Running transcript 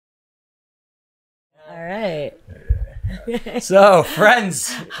All right. So,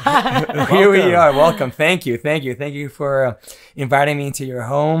 friends, here we are. Welcome. Thank you for inviting me into your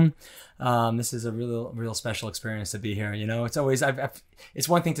home. This is a real special experience to be here. You know, it's always it's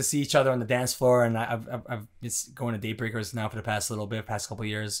one thing to see each other on the dance floor, and I've been going to Daybreakers now for the past couple of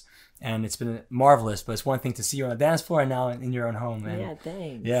years, and it's been marvelous. But it's one thing to see you on the dance floor, and now in your own home. And, yeah,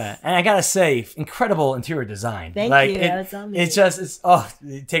 thanks. Yeah, and I gotta say, incredible interior design. Thank you.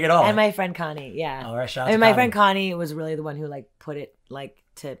 Take it all. And my friend Connie, yeah. All right, shout out I mean, to my Connie. friend Connie was really the one who like put it like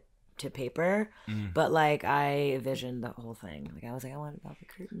to paper, but like I envisioned the whole thing. Like I was like, I want velvet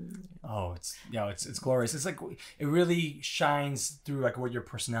curtain. Oh, it's glorious. It's like it really shines through like what your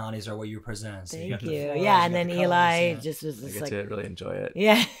personalities are, what you present. So Thank you. you. Yeah, and then Eli just was I just get like to really enjoy it.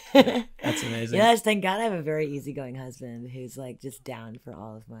 Yeah. That's amazing. Yeah, thank God I have a very easygoing husband who's like just down for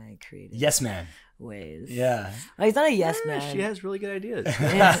all of my creative Yes, man. ways. Yeah. Well, he's not a yes man. She has really good ideas. He's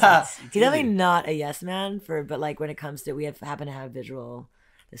definitely not a yes man but like when it comes to happen to have visual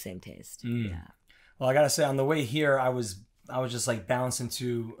the same taste. Yeah. Well, I gotta say, on the way here, I was just like bouncing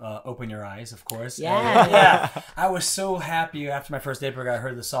to "Open Your Eyes," of course. Yeah. Yeah. I was so happy after my first Daybreaker. I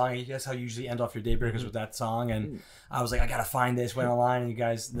heard the song. That's how you usually end off your Daybreakers with that song, and I was like, I gotta find this. Went online, and you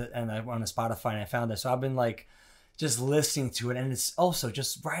guys, and I went on Spotify, and I found it. So I've been like just listening to it, and it's also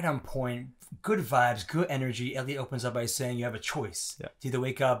just right on point. Good vibes, good energy. Elliot opens up by saying you have a choice. Yeah. To either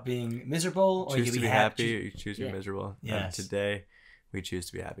wake up being miserable or Choose you to can be be happy, or you choose to be Yeah. miserable. Yes. And today, we choose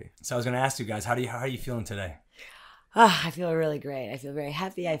to be happy. So I was going to ask you guys, how are you feeling today? I feel really great. I feel very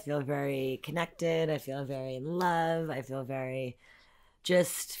happy. I feel very connected. I feel very in love. I feel very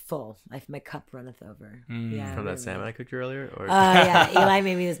just full. My cup runneth over. Yeah, From that really. salmon I cooked earlier? Or Yeah, Eli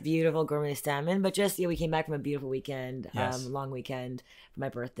made me this beautiful gourmet salmon. But just we came back from a beautiful weekend, Yes. long weekend for my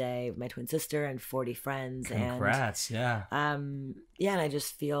birthday with my twin sister and 40 friends. Congrats, yeah. And and I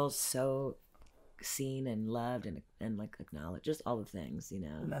just feel so seen and loved and like acknowledged, just all the things, you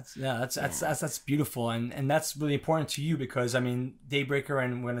know. That's beautiful, and that's really important to you because I mean Daybreaker,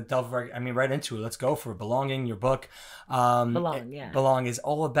 and we're gonna delve right into it. Let's go for Belonging, your book. Belong is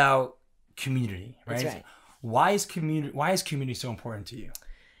all about community, right? That's right. Why is community so important to you?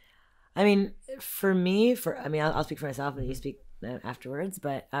 I mean, for me, I'll speak for myself and you speak afterwards,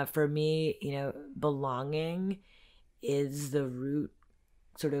 but for me, you know, belonging is the root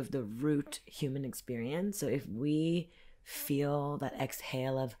human experience. So if we feel that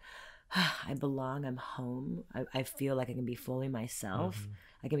exhale of I belong, I'm home, I feel like I can be fully myself,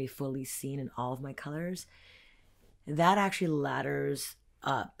 I can be fully seen in all of my colors, that actually ladders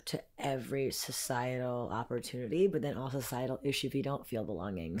up to every societal opportunity, but then also societal issue if you don't feel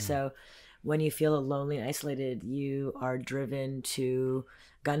belonging. So when you feel lonely and isolated, you are driven to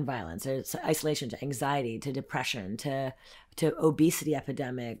gun violence, or isolation, to anxiety, to depression, to obesity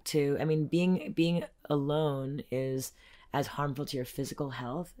epidemic, being alone is as harmful to your physical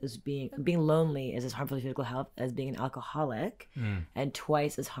health as being lonely is as harmful to physical health as being an alcoholic, and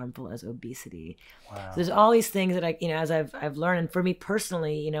twice as harmful as obesity. Wow. So there's all these things that as I've learned, and for me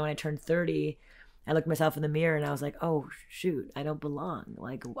personally, when I turned 30, I looked myself in the mirror and I was like, oh shoot, I don't belong.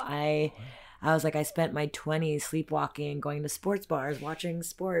 Like I was like, I spent my 20s sleepwalking, going to sports bars, watching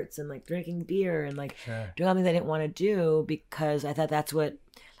sports, and like drinking beer, and like doing all things I didn't want to do because I thought that's what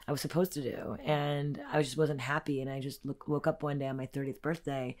I was supposed to do. And I just wasn't happy. And I just woke up one day on my 30th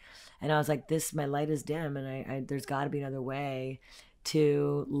birthday and I was like, my light is dim, and I there's got to be another way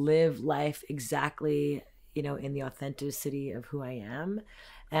to live life exactly, in the authenticity of who I am.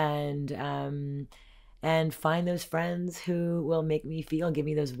 And find those friends who will make me feel, give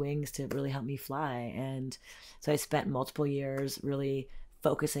me those wings to really help me fly. And so I spent multiple years really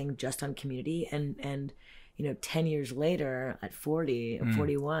focusing just on community, and 10 years later at 40 or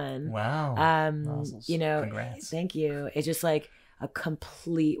 41. Wow. Congrats. Thank you. It's just like a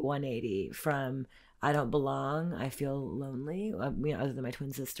complete 180 from I don't belong, I feel lonely, other than my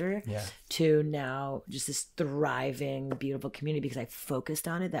twin sister, to now just this thriving, beautiful community because I focused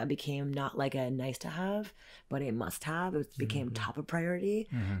on it. That became not like a nice to have, but a must have. It became top of priority,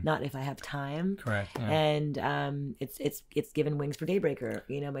 not if I have time. Correct. Yeah. And it's given wings for Daybreaker.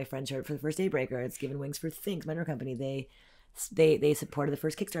 My friends heard it for the first Daybreaker. It's given wings for THINX, my company. They supported the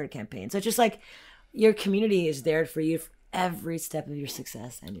first Kickstarter campaign. So it's just like your community is there for you every step of your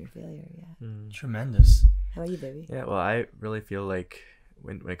success and your failure. Tremendous. How about you, baby? Yeah, well, I really feel like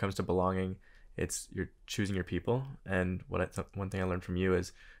when it comes to belonging, you're choosing your people. And one thing I learned from you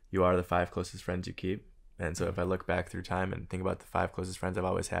is you are the 5 closest friends you keep. And so if I look back through time and think about the 5 closest friends I've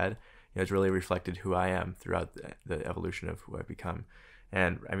always had, it's really reflected who I am throughout the evolution of who I've become.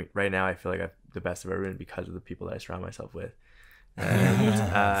 And I mean, right now I feel like I'm the best I've ever been because of the people that I surround myself with.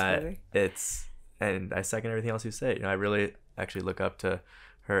 And And I second everything else you say. I really actually look up to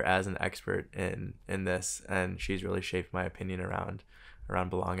her as an expert in this, and she's really shaped my opinion around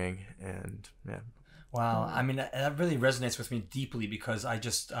belonging. And yeah. Wow, I mean that really resonates with me deeply because I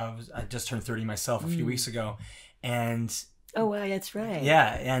just turned 30 myself a few weeks ago, and oh wow, that's right.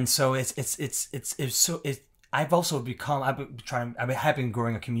 Yeah, and so I've been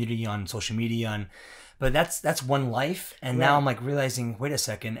growing a community on social media but that's one life, and now I'm like realizing, wait a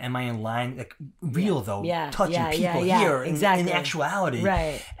second, am I in line, like real though, touching people here in actuality,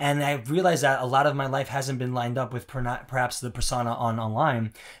 right? And I realized that a lot of my life hasn't been lined up with perhaps the persona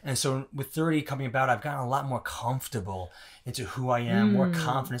online, and so with 30 coming about, I've gotten a lot more comfortable into who I am, more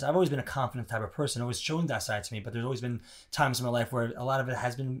confidence. I've always been a confident type of person, always shown that side to me, but there's always been times in my life where a lot of it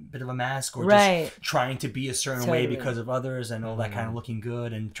has been a bit of a mask, or just trying to be a certain way because of others, and all that kind of looking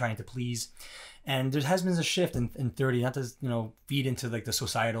good and trying to please. And there has been a shift in 30, not to feed into like the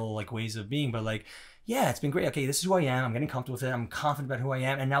societal like ways of being, but like, yeah, it's been great. Okay, this is who I am. I'm getting comfortable with it. I'm confident about who I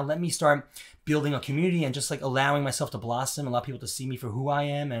am. And now let me start building a community and just like allowing myself to blossom, allow people to see me for who I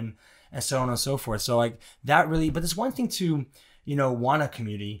am, and so on and so forth. So like that really, but there's one thing to, want a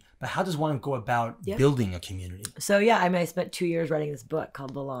community, but how does one go about building a community? So yeah, I mean, I spent 2 years writing this book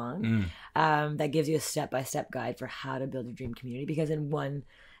called Belong, that gives you a step-by-step guide for how to build your dream community, because in 1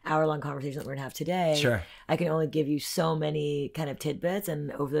 hour-long conversation that we're gonna have today, I can only give you so many kind of tidbits.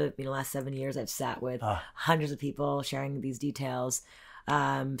 And over the last 7 years, I've sat with hundreds of people sharing these details. So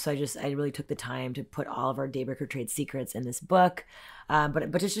I really took the time to put all of our Daybreaker trade secrets in this book,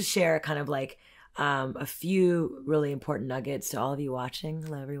 but just to share kind of like a few really important nuggets to all of you watching.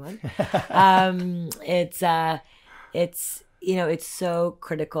 Hello, everyone. It's so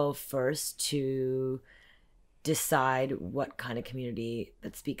critical first to decide what kind of community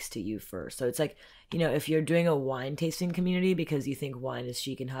that speaks to you first. So it's like, if you're doing a wine tasting community because you think wine is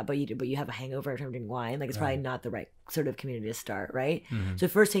chic and hot, but you have a hangover from drinking wine, like it's probably not the right sort of community to start, right? So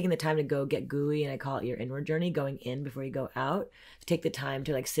first, taking the time to go get gooey, and I call it your inward journey, going in before you go out. Take the time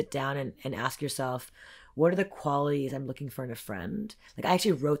to like sit down and ask yourself, what are the qualities I'm looking for in a friend? Like I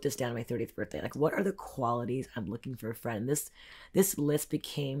actually wrote this down on my 30th birthday. Like, what are the qualities I'm looking for a friend? This list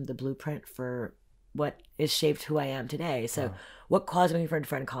became the blueprint for what is shaped who I am today. So what qualities am I looking for in a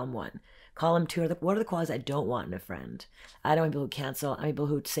friend? Column 1. Column 2, what are the qualities I don't want in a friend? I don't want people who cancel. I want people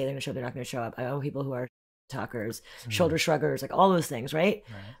who say they're going to show up, they're not going to show up. I want people who are talkers, shoulder shruggers, like all those things, right?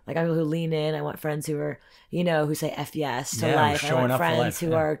 Like I want people who lean in. I want friends who are, who say F yes to life. I want friends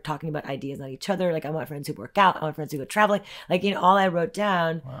who are talking about ideas, not each other. Like I want friends who work out. I want friends who go traveling. Like, all I wrote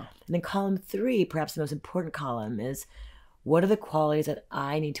down. And then column 3, perhaps the most important column, is what are the qualities that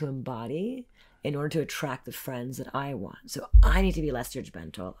I need to embody in order to attract the friends that I want. So I need to be less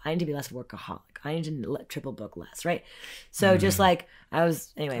judgmental. I need to be less workaholic. I need to triple book less, right? So just like I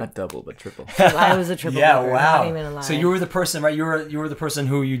was, anyway. Not double, but triple. I was a triple booker. Wow. Not even a lie. So you were the person, right? You were the person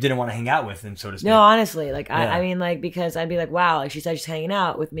who you didn't want to hang out with, and so to speak. No, honestly, like I mean, like because I'd be like, wow, like she said she's hanging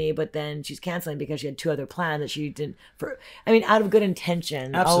out with me, but then she's canceling because she had 2 other plans that she didn't. Out of good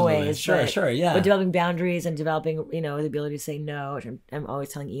intention, absolutely, always. Sure, yeah. But developing boundaries and developing, the ability to say no. Which I'm always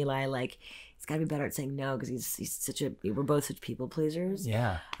telling Eli, like, he's got to be better at saying no, because we're both such people pleasers.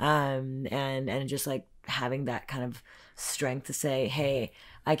 Yeah. And just like having that kind of strength to say, hey,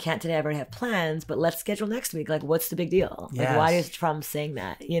 I can't today, I already have plans, but let's schedule next week. Like, what's the big deal? Like, why is Trump saying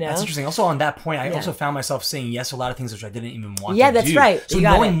that? That's interesting. Also, on that point, I also found myself saying yes to a lot of things which I didn't even want to do. Yeah, that's right. So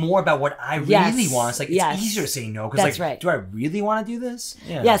knowing more about what I really want, it's like it's easier to say no, because like, do I really want to do this?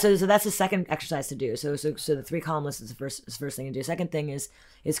 Yeah. So that's the second exercise to do. So the 3 column list is the first thing to do. Second thing is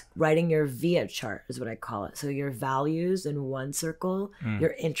writing your VIA chart, is what I call it. So your values in one circle,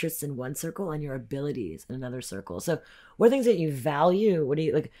 your interests in one circle, and your abilities in another circle. So what are things that you value? What do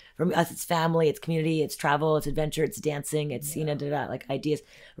you like? For us, it's family, it's community, it's travel, it's adventure, it's dancing, it's like ideas,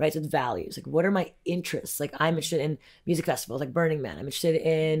 right? So it's values. Like, what are my interests? Like, I'm interested in music festivals, like Burning Man. I'm interested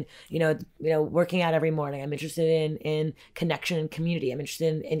in working out every morning. I'm interested in connection and community. I'm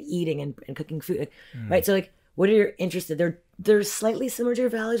interested in eating and cooking food, right? So like, what are your interests? They're slightly similar to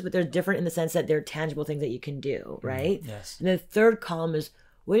your values, but they're different in the sense that they're tangible things that you can do, right? Yes. And the third column is,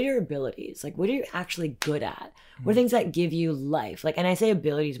 what are your abilities? Like, what are you actually good at? What are things that give you life? Like, and I say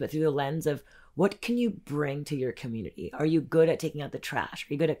abilities, but through the lens of what can you bring to your community? Are you good at taking out the trash?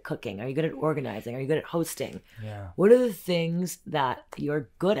 Are you good at cooking? Are you good at organizing? Are you good at hosting? Yeah. What are the things that you're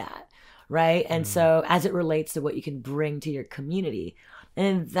good at, right? And so as it relates to what you can bring to your community,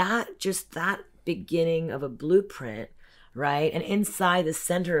 and that beginning of a blueprint, right? And inside the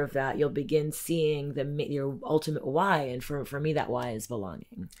center of that, you'll begin seeing your ultimate why. And for me, that why is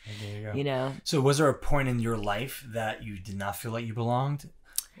belonging. There you go. So was there a point in your life that you did not feel like you belonged?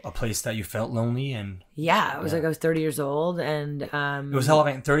 a place that you felt lonely and? Yeah, it was like I was 30 years old, and it was how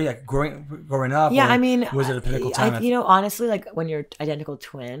long? 30, like growing up. Yeah, I mean, was it a pinnacle time? Honestly, like when you're identical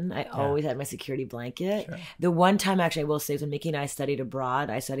twin, I always had my security blanket. Sure. The one time, actually, I will say, is when Mickey and I studied abroad.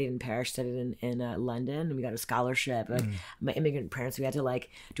 I studied in Paris, studied in London, and we got a scholarship. Like my immigrant parents, we had to like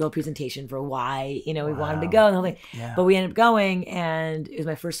do a presentation for why we wanted to go, and like, but we ended up going, and it was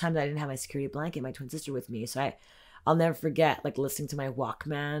my first time that I didn't have my security blanket, my twin sister with me, so I'll never forget like listening to my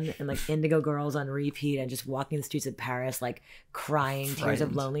Walkman and like Indigo Girls on repeat and just walking the streets of Paris, like crying tears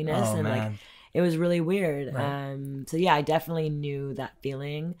of loneliness. Like it was really weird. Right. So yeah, I definitely knew that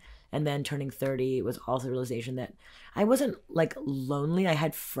feeling. And then turning 30 was also the realization that I wasn't like lonely. I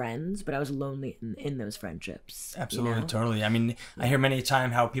had friends, but I was lonely in those friendships. Absolutely, totally. I mean, I hear many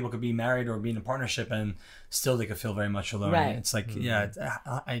times how people could be married or be in a partnership and still they could feel very much alone. Right. It's like,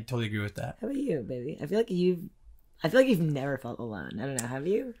 I totally agree with that. How about you, baby? I feel like you've never felt alone. I don't know. Have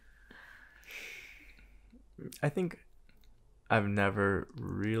you? I think I've never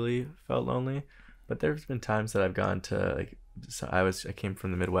really felt lonely, but there's been times that I've gone to like. So I came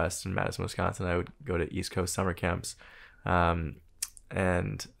from the Midwest in Madison, Wisconsin. I would go to East Coast summer camps, and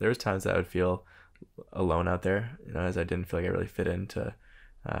there was times that I would feel alone out there. As I didn't feel like I really fit into,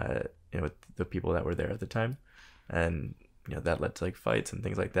 with the people that were there at the time, and that led to like fights and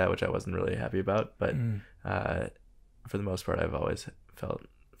things like that, which I wasn't really happy about. But for the most part, I've always felt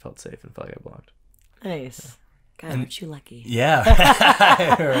safe and felt like I belonged. Nice. God, aren't you lucky?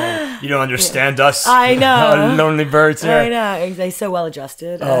 Yeah. You don't understand us. I know. Lonely birds here. I know. They're so well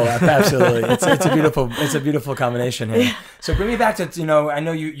adjusted. Oh, absolutely. It's a beautiful combination here. So bring me back to, I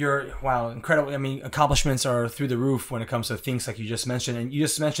know you're, wow, incredible. I mean, accomplishments are through the roof when it comes to THINX like you just mentioned. And you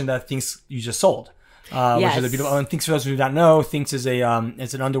just mentioned that THINX you just sold. Yes. Which is a beautiful. And THINX, for those who do not know, THINX is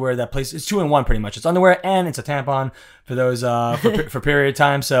it's an underwear that plays. It's 2-in-1 pretty much. It's underwear and it's a tampon for those for period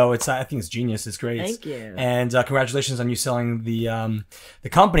time. So I think it's genius. It's great. Thank you. And congratulations on you selling the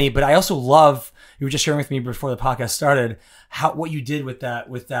company. But I also love, you were just sharing with me before the podcast started what you did with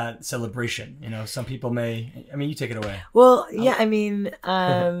that celebration. Some people you take it away. Well, yeah, I mean,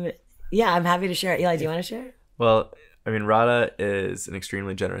 yeah, I'm happy to share. Eli, do you want to share? Well, I mean, Radha is an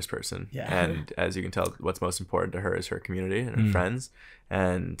extremely generous person. Yeah. And as you can tell, what's most important to her is her community and her friends.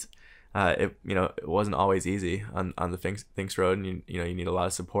 And it wasn't always easy on the THINX road, and you need a lot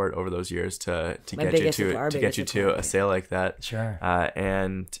of support over those years to get you to a sale like that. Sure.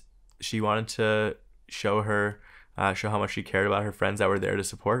 And she wanted to show how much she cared about her friends that were there to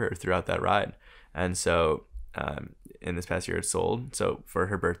support her throughout that ride. And so in this past year it sold. So for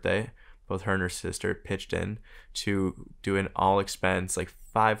her birthday, both her and her sister pitched in to do an all-expense, like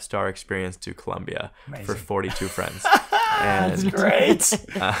 5-star experience to Colombia. Amazing. For 42 friends. And that's great.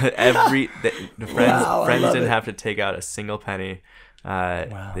 The friends didn't have to take out a single penny.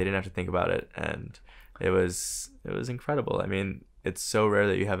 Wow. They didn't have to think about it, and it was incredible. I mean, it's so rare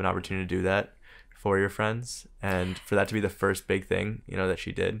that you have an opportunity to do that for your friends, and for that to be the first big thing that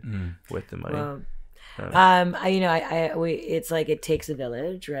she did with the money. Well, it's like it takes a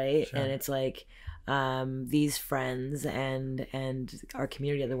village, right? Sure. And it's like these friends and our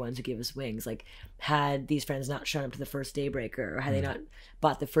community are the ones who give us wings. Like, had these friends not shown up to the first Daybreaker, or had they not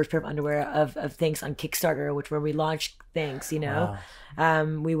bought the first pair of underwear of THINX on Kickstarter, where we launched THINX, wow.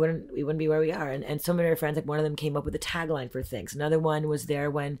 We wouldn't be where we are. And so many of our friends, like one of them came up with a tagline for THINX. Another one was there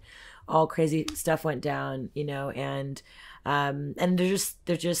when all crazy stuff went down, and there's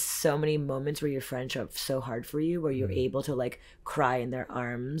just so many moments where your friends show up so hard for you, where you're able to like cry in their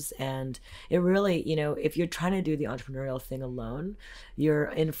arms. And it really, if you're trying to do the entrepreneurial thing alone, you're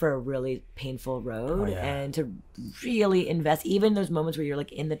in for a really painful road. Oh, yeah. And to really invest, even those moments where you're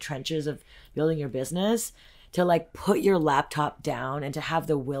like in the trenches of building your business, to like put your laptop down and to have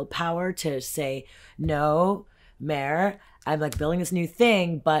the willpower to say, no, Mare, I'm like building this new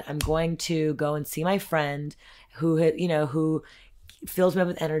thing, but I'm going to go and see my friend who fills me up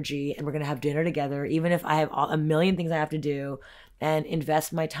with energy, and we're going to have dinner together, even if I have a million things I have to do, and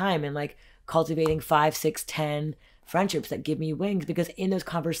invest my time in like cultivating 5, 6, 10 friendships that give me wings. Because in those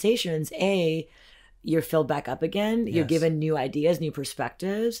conversations, you're filled back up again. Yes. You're given new ideas, new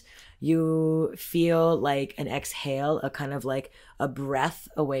perspectives. You feel like an exhale, a kind of like a breath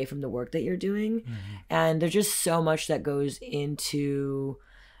away from the work that you're doing. Mm-hmm. And there's just so much that goes into,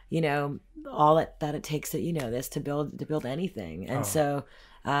 all that it takes to, this to build anything. And so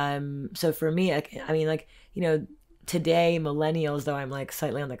for me, today millennials, though I'm like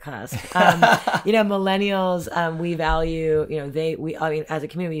slightly on the cusp, millennials, we value, as a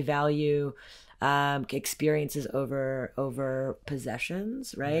community, we value experiences over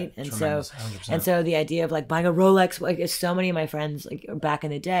possessions, right? Yeah, and tremendous, so 100%. and so the idea of like buying a Rolex, like so many of my friends like back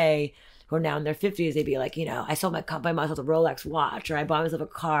in the day who are now in their 50s, they'd be like, I sold buy myself a Rolex watch, or I bought myself a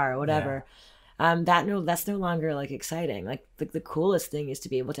car or whatever. That's no longer like exciting. Like the coolest thing is to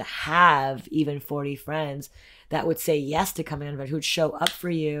be able to have even 40 friends that would say yes to coming on, who would show up for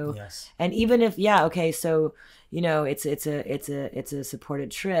you. Yes. And even if, so it's a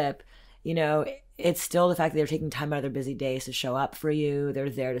supported trip, it's still the fact that they're taking time out of their busy days to show up for you. They're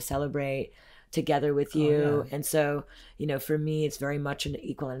there to celebrate together with you. And so, for me, it's very much an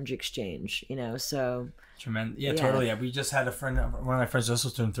equal energy exchange, so. Tremendous. Yeah, totally. Yeah. We just had one of my friends also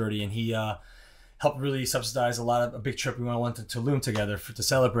turned 30, and he helped really subsidize a big trip we went to Tulum together to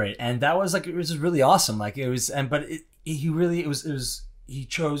celebrate. And that was it was just really awesome. Like it was, he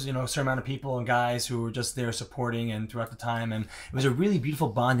chose, a certain amount of people and guys who were just there supporting and throughout the time. And it was a really beautiful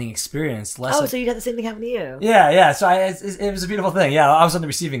bonding experience. So you had the same thing happen to you. Yeah. So it was a beautiful thing. Yeah. I was on the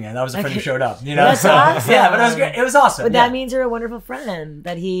receiving end. I was a friend who showed up, That's awesome. Yeah, but it was great. It was awesome. But that means you're a wonderful friend,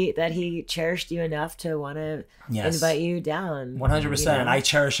 that he cherished you enough to want to invite you down. 100%. And I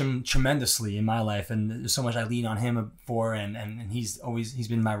cherish him tremendously in my life. And there's so much I lean on him for. And he's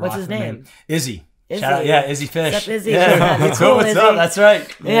been my rock. What's his name? Izzy. Izzy. Shout out, Izzy Fish. What's up, Izzy? Yeah, That's cool, what's Izzy. up? That's right.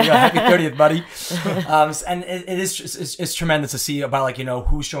 Yeah. Happy 30th, buddy. And it's tremendous to see about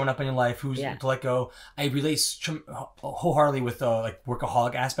who's showing up in your life, who's to let go. I relate wholeheartedly with the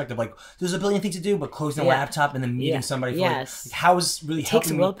workaholic aspect of there's a billion things to do, but closing a laptop and then meeting somebody for how is really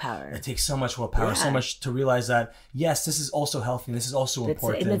helping. It takes willpower. It takes so much willpower, so much to realize that yes, this is also healthy. This is also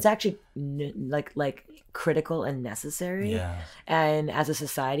important. And it's actually like critical and necessary. And as a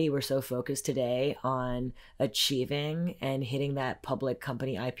society, we're so focused today on achieving and hitting that public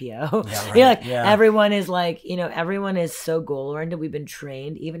company IPO. Everyone is everyone is so goal oriented. We've been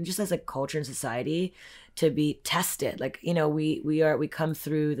trained, even just as a culture and society, to be tested. We come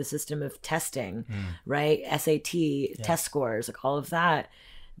through the system of testing, right? SAT, test scores, all of that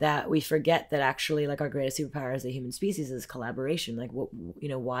we forget that actually our greatest superpower as a human species is collaboration.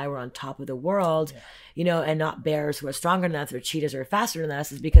 Why we're on top of the world, and not bears who are stronger than us or cheetahs who are faster than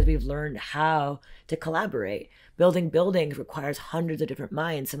us, is because we've learned how to collaborate. Building buildings requires hundreds of different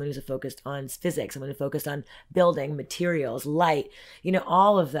minds. Someone who's focused on physics, someone who's focused on building materials, light,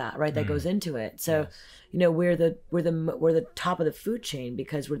 all of that, right? That goes into it. So, we're the top of the food chain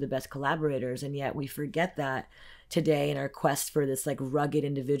because we're the best collaborators. And yet we forget that today in our quest for this rugged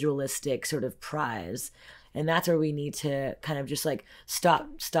individualistic sort of prize. And that's where we need to kind of just stop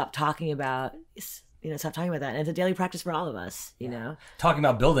talking about stop talking about that. And it's a daily practice for all of us, talking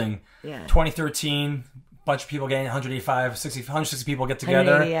about building. 2013, bunch of people getting 160 people get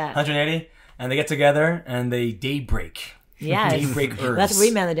together, 180, and they get together and they daybreak. Yeah, Daybreakers. That's what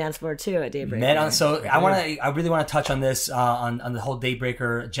we met on the dance floor too at Daybreaker. I really want to touch on this on the whole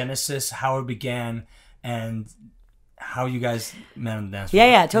Daybreaker genesis, how it began, and how you guys met on the dance floor.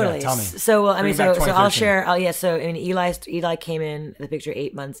 Yeah, totally. Tell me. So I'll share. Eli came in the picture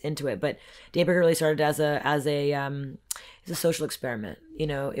 8 months into it, but Daybreaker really started as a social experiment.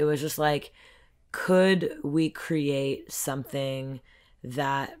 It was just could we create something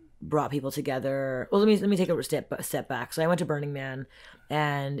that brought people together? Well, let me take a step back. So I went to Burning Man,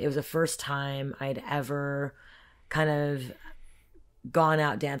 and it was the first time I'd ever kind of gone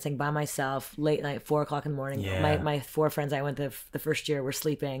out dancing by myself late night, 4 o'clock in the morning. My 4 friends I went the first year were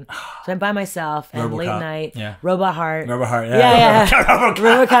sleeping, so I'm by myself and late night. Robot Heart.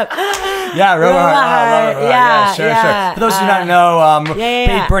 RoboCop. Sure. For those who do not know,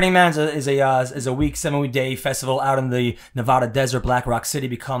 Burning Man is a 7-week day festival out in the Nevada desert. Black Rock City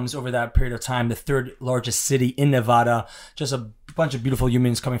becomes, over that period of time, the 3rd largest city in Nevada. Just a bunch of beautiful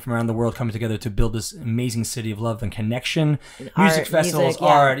humans coming from around the world coming together to build this amazing city of love and connection. Music festivals,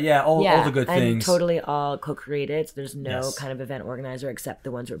 art, all the good things. Totally all co-created. So there's no kind of event organizer except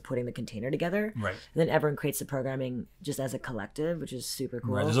the ones who are putting the container together. Right. And then everyone creates the programming just as a collective, which is super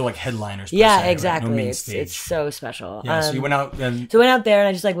cool. Right. There's no headliners. Yeah, exactly. Right? No main stage. It's so special. Yeah. So you went out and I went out there and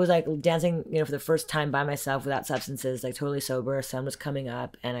I just was dancing, for the first time by myself without substances, totally sober. Sun was coming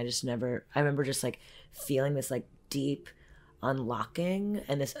up, and I remember just feeling this deep unlocking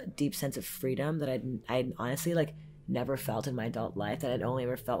and this deep sense of freedom that I'd honestly never felt in my adult life, that I'd only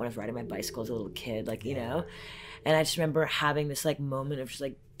ever felt when I was riding my bicycle as a little kid, and I just remember having this moment of just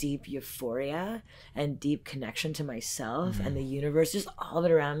deep euphoria and deep connection to myself and the universe, just all of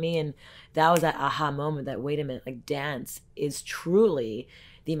it around me. And that was that aha moment that, wait a minute, dance is truly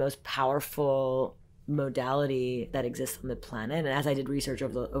the most powerful modality that exists on the planet. And as I did research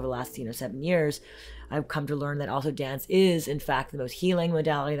over the last 7 years, I've come to learn that also dance is in fact the most healing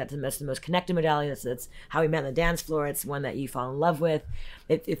modality. That's the most connected modality. That's how we met on the dance floor. It's one that you fall in love with.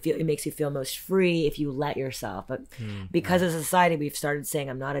 It makes you feel most free if you let yourself. But because as a society we've started saying,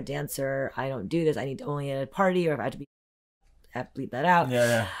 I'm not a dancer, I don't do this, I need to only at a party, or if I have to be, bleep that out.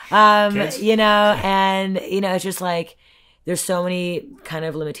 And it's just like there's so many kind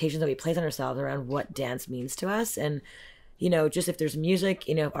of limitations that we place on ourselves around what dance means to us. And just if there's music,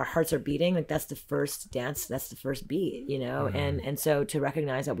 our hearts are beating, like that's the first dance, that's the first beat, and so to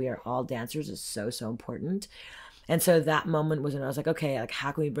recognize that we are all dancers is so important. And so that moment was when I was like, okay, like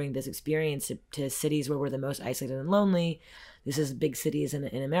how can we bring this experience to cities where we're the most isolated and lonely? This is big cities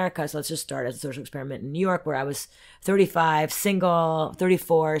in America. So let's just start as a social experiment in New York, where I was 34 single,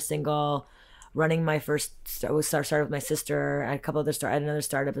 running my first started with my sister. I had a couple other I had another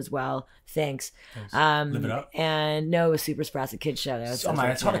startup as well. THINX. LiveItUp. And no, it was Super Sprouts, a kid show. It's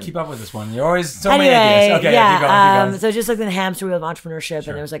hard to keep up with this one. You're always so many ideas. Okay, keep going. So just like the hamster wheel of entrepreneurship,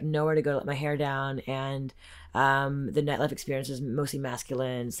 and there was like nowhere to go to let my hair down. And the nightlife experience is mostly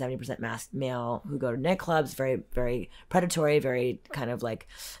masculine, 70% male who go to nightclubs, very, very predatory, very kind of like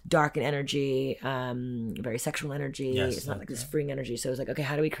dark in energy, very sexual energy. Yes, it's not like this freeing energy. So it was like, okay,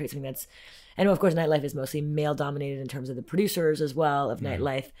 how do we create something that's, and of course nightlife is mostly male dominated in terms of the producers as well of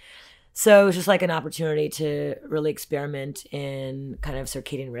nightlife. So it was just like an opportunity to really experiment in kind of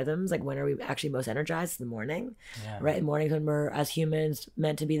circadian rhythms. Like when are we actually most energized? In the morning, right? In mornings when we're, as humans,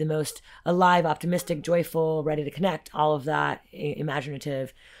 meant to be the most alive, optimistic, joyful, ready to connect, all of that,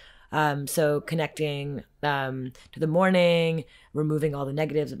 imaginative. So connecting to the morning, removing all the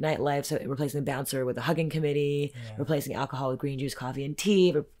negatives of nightlife. So replacing the bouncer with a hugging committee, replacing alcohol with green juice, coffee, and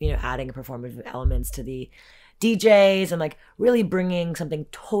tea, adding performative elements to the DJs, and like really bringing something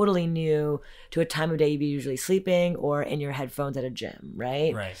totally new to a time of day you'd be usually sleeping or in your headphones at a gym,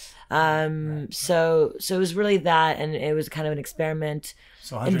 right? So it was really that, and it was kind of an experiment.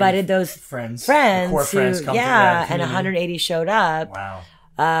 So invited those friends, core friends come and 180 showed up. Wow.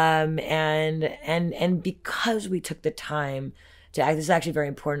 And because we took the time to act, this is actually very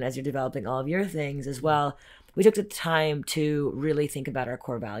important as you're developing all of your things as well. We took the time to really think about our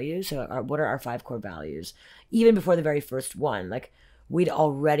core values. So what are our 5 core values? Even before the very first one, like we'd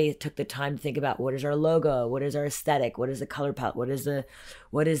already took the time to think about what is our logo, what is our aesthetic, what is the color palette, what is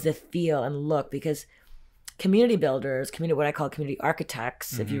the feel and look, because community builders, what I call community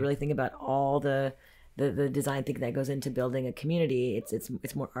architects, if you really think about all the design thinking that goes into building a community,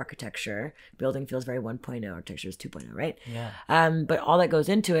 it's more architecture. Building feels very 1.0, architecture is 2.0, right? But all that goes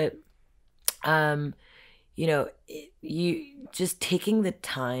into it, you just taking the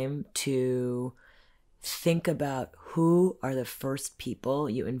time to think about who are the first people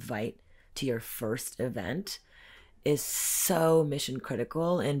you invite to your first event is so mission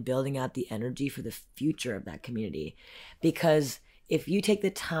critical in building out the energy for the future of that community. Because if you take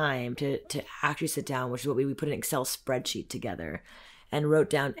the time to actually sit down, which is what we put an Excel spreadsheet together and wrote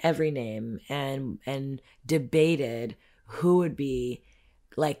down every name and debated who would be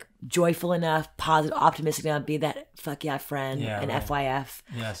like joyful enough, positive, optimistic enough, be that fuck yeah friend, FYF,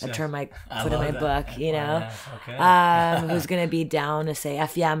 a term I put in my book, who's gonna be down to say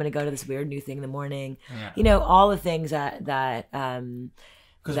F yeah, I'm gonna go to this weird new thing in the morning, all the things that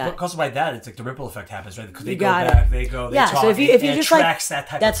because by that it's like the ripple effect happens, right? Because they go back, they talk, so if you just like that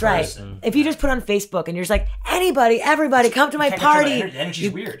type that's of person. Right. If you just put on Facebook and you're just like everybody come to my party, the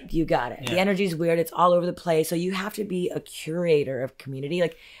energy's weird. You got it. The energy's weird. It's all over the place. So you have to be a curator of community.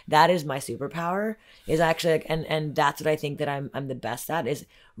 Like that is my superpower. Is actually like, and that's what I think that I'm the best at, is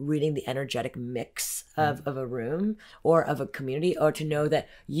reading the energetic mix of a room or of a community, or to know that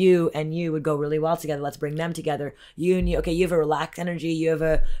you and you would go really well together. Let's bring them together. You and you, okay, you have a relaxed energy, you have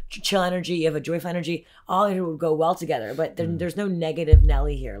a chill energy, you have a joyful energy. All of it would go well together, but there's no negative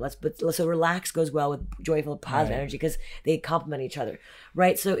Nelly here. So relax goes well with joyful, positive energy because they complement each other,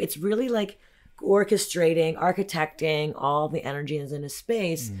 right? So it's really like orchestrating, architecting all the energy that's in a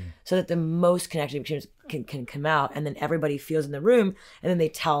space so that the most connected experience can come out, and then everybody feels in the room, and then they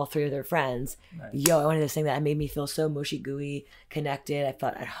tell 3 of their friends, yo, I wanted this thing that made me feel so mushy gooey connected, I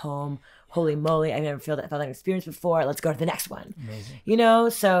felt at home, holy moly, I never felt that experience before, let's go to the next one. Amazing.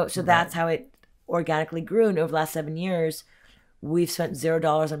 So that's how it organically grew. And over the last 7 years we've spent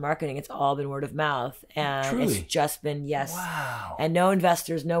 $0 on marketing. It's all been word of mouth, and Truly? It's just been Wow. And no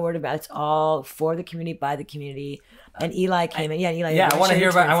investors, no word of mouth. It's all for the community, by the community. And Eli came in. Eli. I want to hear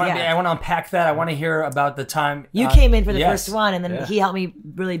about. I want to unpack that. I want to hear about the time you came in for the first one, and then he helped me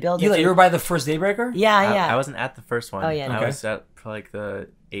really build it. You were by the first Daybreaker. Yeah. I wasn't at the first one. Oh yeah. I was at like the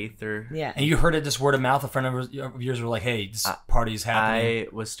 8th or Yeah. And you heard it just word of mouth. A friend of yours were like, "Hey, this party's happening."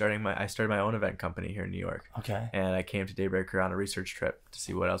 I started my own event company here in New York. Okay. And I came to Daybreaker on a research trip to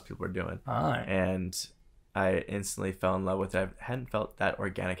see what else people were doing. All right. And I instantly fell in love with it. I hadn't felt that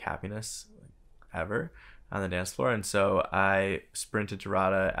organic happiness ever on the dance floor. And so I sprinted to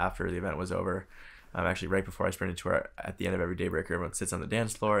Radha after the event was over. Actually, right before I sprinted to her, at the end of every Daybreaker, everyone sits on the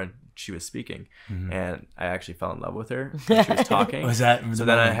dance floor and she was speaking. And I actually fell in love with her when she was talking. Was that so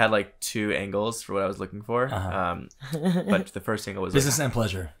then I had like 2 angles for what I was looking for. But the first angle was business and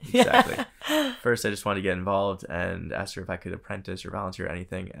pleasure. Exactly. First, I just wanted to get involved and asked her if I could apprentice or volunteer or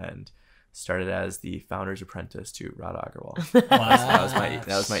anything, and started as the founder's apprentice to Radha Agrawal. Wow. That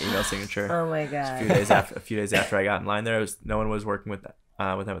was my email signature. Oh my god! A few days after I got in line there, no one was working with them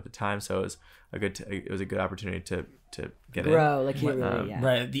at the time, so it was a good opportunity to get grow like you really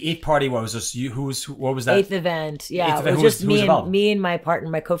right. The 8th party, what was this? What was that? 8th event? Yeah, 8th it event. was just involved? me and my partner,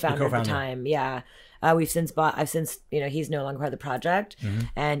 my co-founder, at co-founder. the time. Yeah. I've since he's no longer part of the project,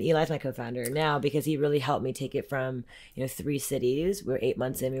 and Eli's my co-founder now because he really helped me take it from 3 cities. We're 8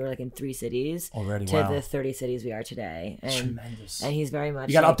 months in. We were like in 3 cities already to the 30 cities we are today. And, tremendous. And he's very much.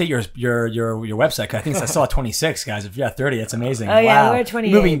 You got to update your website. I think I saw 26 guys. If you got 30, that's amazing. Oh yeah, wow. we're at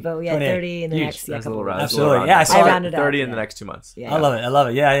 28, but we had 30 in the next That's a couple little round. months. Absolutely. Yeah, I saw I rounded 30 up, in the next 2 months. Yeah. I love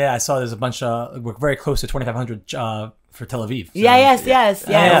it. Yeah. I saw there's a bunch of. We're very close to 2,500 for Tel Aviv. So. Yes.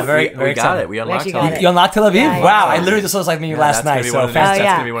 Yeah, very we very got excited. it. We unlocked actually Tel got Aviv. it. You unlocked Tel Aviv? Yeah, Wow. yeah. I literally just saw this like me last night. So That's fantastic.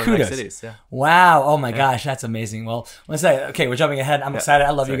 gonna be one of the next Kudos. cities. Yeah. Wow. Oh my gosh, that's amazing. Well, let's say, okay, we're jumping ahead. I'm excited. I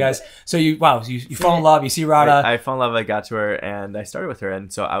love you guys. So you fall in love. You see Radha. I fell in love. I got to her and I started with her.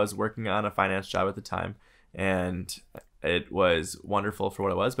 And so I was working on a finance job at the time, and it was wonderful for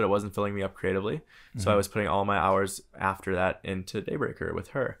what it was, but it wasn't filling me up creatively. So I was putting all my hours after that into Daybreaker with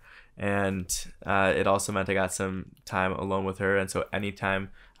her. And it also meant I got some time alone with her. And so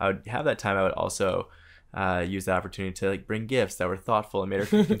anytime I would have that time, I would also use that opportunity to like bring gifts that were thoughtful and made her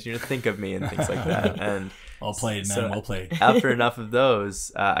continue to think of me and things like that. And Well played, man. Well played. After enough of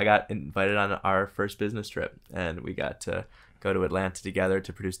those, I got invited on our first business trip, and we got to go to Atlanta together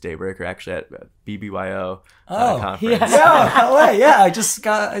to produce Daybreaker, actually at BBYO conference.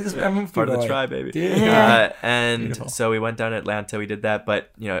 I'm Part of the tribe, baby. And Beautiful. so we went down to Atlanta. We did that,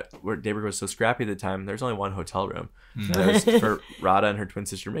 but Daybreaker was so scrappy at the time. There's only one hotel room. And it was for Radha and her twin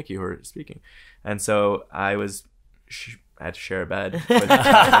sister Mickey who were speaking, and so I had to share a bed with Mickey.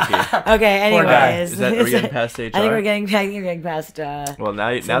 Okay. Anyways, Are we getting past HR? I think we're getting past. Well,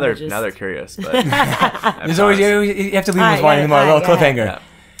 now they're curious, but There's always you have to leave with one anymore. A little cliffhanger. Yeah.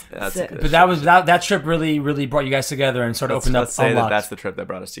 That's So- good. But that trip really brought you guys together and sort of opened up. Let's say unlocked. that's the trip that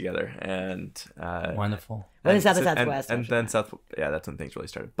brought us together, and Wonderful. Well, and South by so- Southwest, and actually. then South. Yeah, that's when things really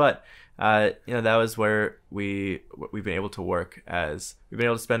started. But that was where we've been able to work we've been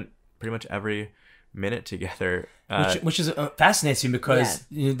able to spend pretty much every minute together. Which is fascinates me because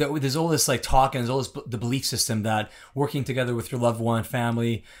there's all this like talk and there's all this the belief system that working together with your loved one,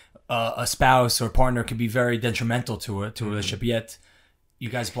 family, a spouse or partner can be very detrimental to a relationship. Yet you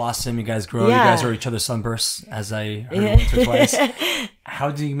guys blossom, you guys grow, you guys are each other's sunbursts, as I heard once or twice. How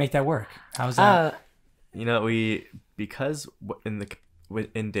do you make that work? How's that? Because in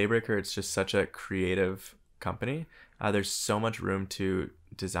Daybreaker it's just such a creative company. There's so much room to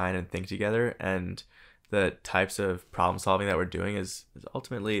design and think together, and the types of problem solving that we're doing is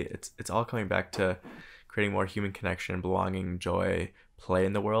ultimately it's all coming back to creating more human connection, belonging, joy, play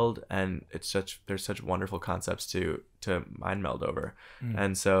in the world, and there's such wonderful concepts to mind meld over.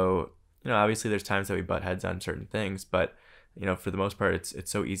 And so obviously there's times that we butt heads on certain things, but for the most part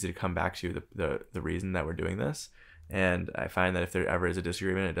it's so easy to come back to the reason that we're doing this. And I find that if there ever is a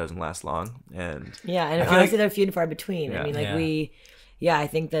disagreement, it doesn't last long. And honestly, they're few and far between. Yeah. I mean, I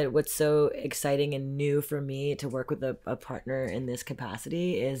think that what's so exciting and new for me to work with a partner in this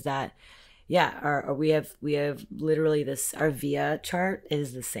capacity is that, we have literally our VIA chart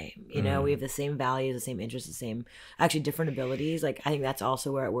is the same. We have the same values, the same interests, the same, actually different abilities. Like, I think that's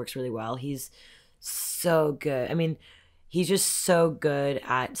also where it works really well. He's so good. I mean, he's just so good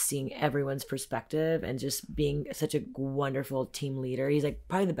at seeing everyone's perspective and just being such a wonderful team leader. He's like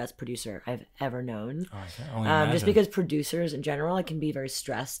probably the best producer I've ever known. I can only imagine. Just because producers in general can be very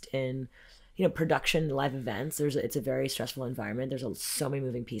stressed in, production, live events. It's a very stressful environment. There's so many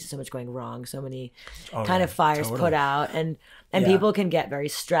moving pieces, so much going wrong, so many kind of fires put out, and people can get very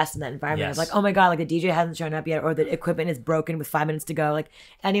stressed in that environment. Yes. Of like, oh my god, like the DJ hasn't shown up yet, or the equipment is broken with 5 minutes to go. Like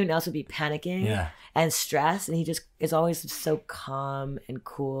anyone else would be panicking and stressed, and he just is always so calm and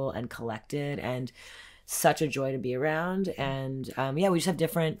cool and collected, and such a joy to be around. And we just have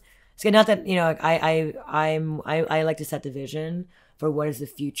different. It's not that I like to set the vision for what is the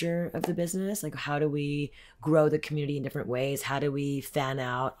future of the business. Like, how do we grow the community in different ways? How do we fan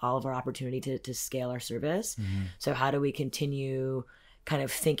out all of our opportunity to scale our service? So how do we continue kind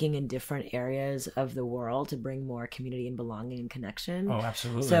of thinking in different areas of the world to bring more community and belonging and connection? Oh,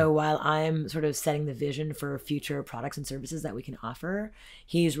 absolutely. So while I'm sort of setting the vision for future products and services that we can offer,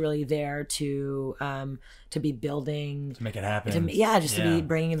 he's really there to be building, to make it happen. to be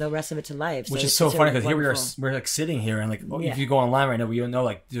bringing the rest of it to life. Which So is so funny because here wonderful. we're like sitting here and like if you go online right now, we don't know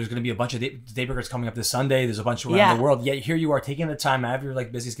like there's going to be a bunch of Daybreakers coming up this Sunday. There's a bunch around the world. Yet here you are taking the time out of your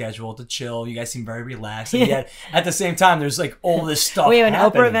like busy schedule to chill. You guys seem very relaxed. And yet at the same time, there's like all this stuff. We have an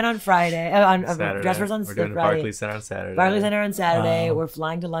happening. Oprah event on Friday. On Saturday. Dressers on We're doing the Friday. Barclays Center on Saturday. Barclays Center on Saturday. We're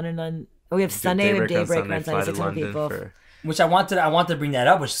flying to London on. We have Sunday. We have Daybreaker on Sunday. 600 people. Which I wanted to bring that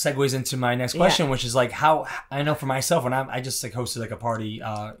up, which segues into my next question, which is like how I know for myself when I just like hosted like a party.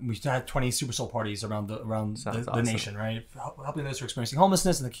 We had 20 Super Soul parties around the nation, right? Helping those who are experiencing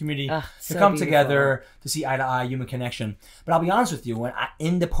homelessness in the community to so come beautiful. together to see eye to eye human connection. But I'll be honest with you,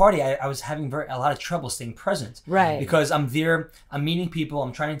 in the party, I was having a lot of trouble staying present, Right? Because I'm there, I'm meeting people,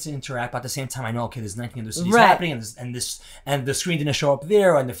 I'm trying to interact, but at the same time I know there's 19 other cities Right. happening, and the screen didn't show up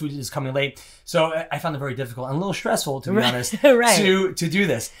there, and the food is coming late. So I found it very difficult and a little stressful, to be honest, to do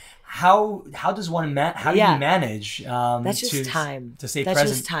this. How does one how do you manage? That's just time. To stay That's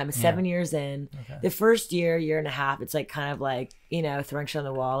present. just time. 7 years in, the first year and a half, it's like kind of like throwing shit on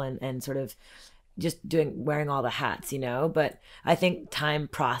the wall and sort of just wearing all the hats, But I think time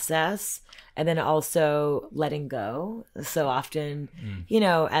process and then also letting go. So often,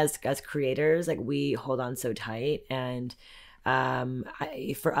 as creators, like we hold on so tight, and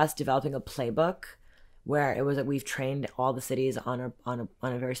for us developing a playbook where it was like we've trained all the cities on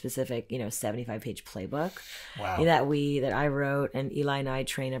a very specific 75-page playbook that I wrote, and Eli and I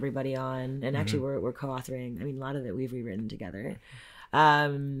train everybody on, and actually we're co-authoring. I mean, a lot of it we've rewritten together,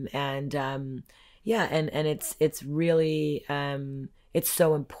 and it's really it's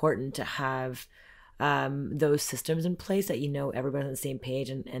so important to have those systems in place that everybody's on the same page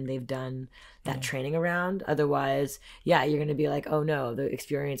and they've done that training around. Otherwise, you're going to be like, oh no, the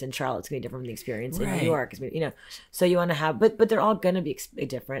experience in Charlotte's going to be different from the experience in New York. So you want to have, but they're all going to be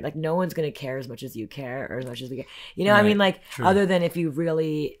different. Like no one's going to care as much as you care or as much as we care. I mean, like other than if you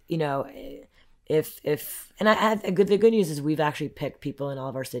really, if and I had the good news is we've actually picked people in all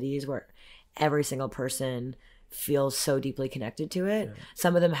of our cities where every single person feels so deeply connected to it. Yeah.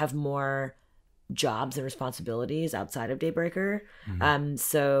 Some of them have more jobs and responsibilities outside of Daybreaker.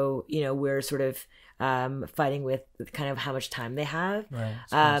 So, we're sort of fighting with kind of how much time they have.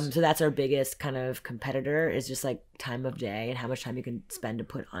 Right. So that's our biggest kind of competitor is just like time of day and how much time you can spend to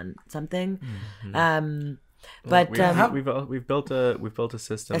put on something. But we've built a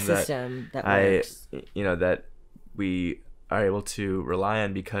system that works. That we are able to rely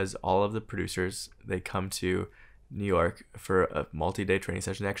on because all of the producers, they come to New York for a multi-day training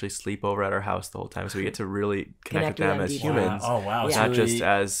session. They actually sleep over at our house the whole time, so we get to really connect with them as humans. Wow. Oh wow! Not really just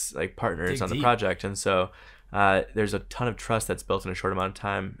as like partners on the project. And so there's a ton of trust that's built in a short amount of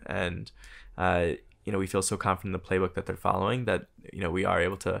time, and we feel so confident in the playbook that they're following that we are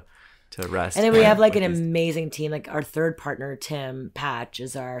able to rest. And then we have like an amazing team. Like our third partner, Tim Patch,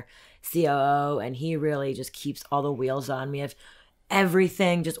 is our COO, and he really just keeps all the wheels on. We have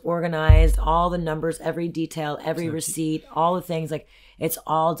everything just organized, all the numbers, every detail, every receipt, all the things, like it's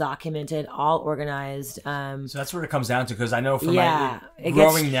all documented, all organized. So that's what it comes down to, because I know for my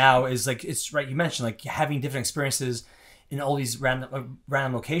growing now is like, it's right, you mentioned like having different experiences in all these random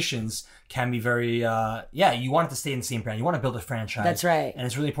locations can be very you want it to stay in the same brand. You want to build a franchise. That's right. And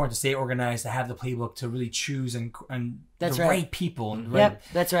it's really important to stay organized, to have the playbook, to really choose and that's the right people. And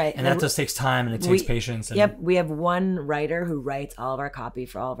that's right. And that just takes time and it takes patience. We have one writer who writes all of our copy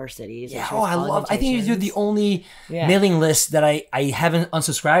for all of our cities. Yeah, I think you're the only mailing list that I haven't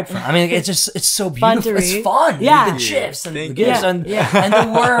unsubscribed from. I mean, it's so beautiful. It's fun. Yeah. The GIFs and the GIFs and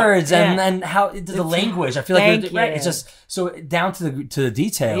the words and how the language. I feel like it's just so down to the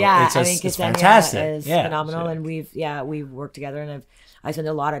detail. Yeah, it's fantastic. Is phenomenal, and we've worked together, and I spend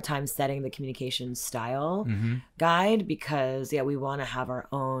a lot of time setting the communication style guide because we want to have our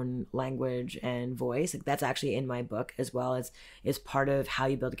own language and voice. Like that's actually in my book as well as is part of how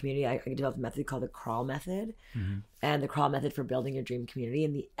you build a community. I developed a method called the crawl method, and the crawl method for building your dream community.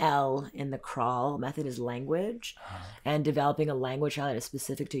 And the L in the crawl method is language, and developing a language that is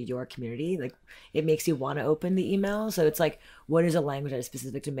specific to your community. Like it makes you want to open the email. So it's like, what is a language that is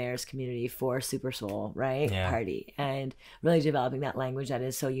specific to Mayor's community for Super Soul, right? Party, and really developing that language that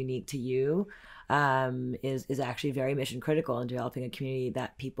is so unique to you is actually very mission critical in developing a community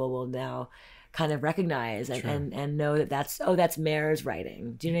that people will now kind of recognize and know that that's Mare's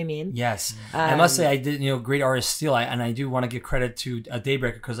writing. Do you know what I mean? Yes. I must say I did, great artist still. And I do want to give credit to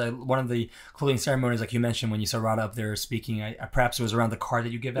Daybreaker because one of the clothing ceremonies, like you mentioned, when you saw Radha up there speaking, perhaps it was around the card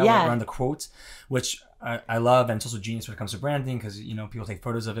that you give out, around the quotes, which I love, and it's also genius when it comes to branding because people take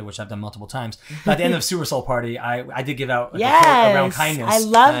photos of it, which I've done multiple times. But at the end of Super Soul Party, I did give out a quote around kindness. I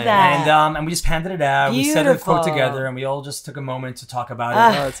love that. And we just handed it out. Beautiful. We said a quote together, and we all just took a moment to talk about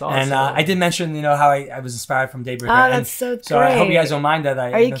it. Oh, that's awesome. And I did mention, how I was inspired from Daybreaker. Oh, that's so great. So I hope you guys don't mind that.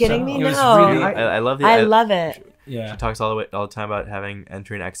 Are you kidding me? It was No. really, I love I love it. She talks all the time about having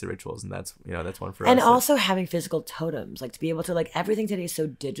entry and exit rituals, and that's one for us. And also having physical totems, like to be able to everything today is so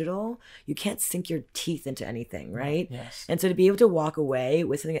digital, you can't sink your teeth into anything, right? Yes. And so to be able to walk away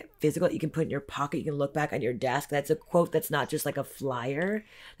with something physical that you can put in your pocket, you can look back on your desk. That's a quote that's not just like a flyer.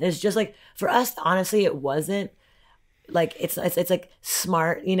 And it's just for us, honestly, it wasn't it's like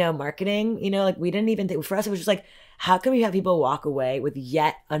smart, marketing. We didn't even think. For us, it was just how can we have people walk away with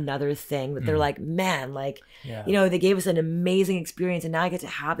yet another thing that they're like, man, they gave us an amazing experience, and now I get to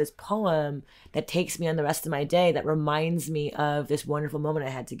have this poem that takes me on the rest of my day that reminds me of this wonderful moment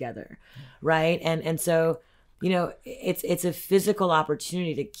I had together, right? And so, it's a physical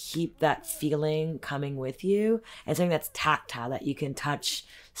opportunity to keep that feeling coming with you, and something that's tactile that you can touch,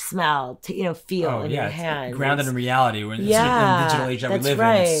 smell, feel in your hands. Grounded in reality. When in the digital age that we live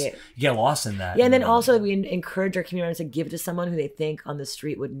in, you get lost in that. Yeah, and then also we encourage our community members to give it to someone who they think on the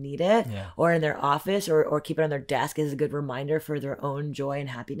street would need it, or in their office, or keep it on their desk as a good reminder for their own joy and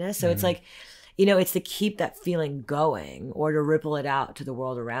happiness. So it's it's to keep that feeling going or to ripple it out to the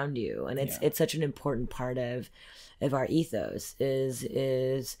world around you. And it's such an important part of our ethos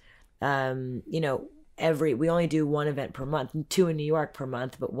is we only do one event per month, 2 in New York per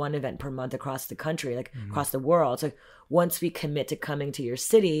month, but 1 event per month across the country, across the world. So once we commit to coming to your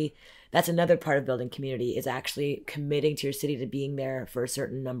city, that's another part of building community, is actually committing to your city to being there for a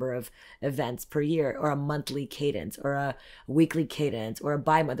certain number of events per year, or a monthly cadence, or a weekly cadence, or a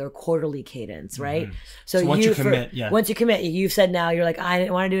bi-month or a quarterly cadence, right? So once you commit, once you commit, you've said now, you're like, I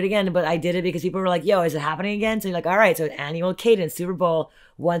didn't want to do it again, but I did it because people were like, yo, is it happening again? So you're like, all right, so annual cadence, Super Bowl,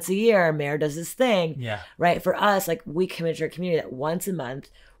 once a year, Mayor does this thing, right? For us, we commit to our community that once a month,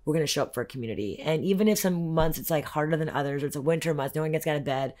 we're going to show up for a community. And even if some months it's harder than others, or it's a winter month, no one gets out of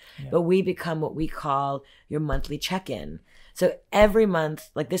bed, but we become what we call your monthly check-in. So every month,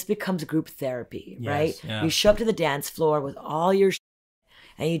 this becomes group therapy, right? You show up to the dance floor with all your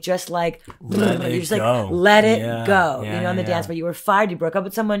and you just let it go. On the dance floor, you were fired, you broke up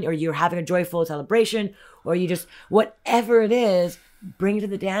with someone, or you're having a joyful celebration, or you just, whatever it is, bring it to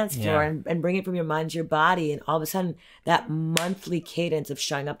the dance floor and bring it from your mind to your body. And all of a sudden, that monthly cadence of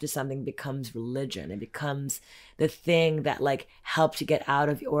showing up to something becomes religion. It becomes the thing that helps you get out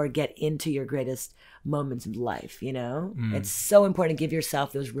of or get into your greatest moments of life. It's so important to give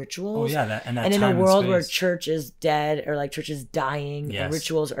yourself those rituals. And in a world where church is dead, or church is dying, and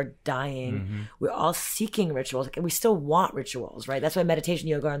rituals are dying, we're all seeking rituals, and we still want rituals, right? That's why meditation,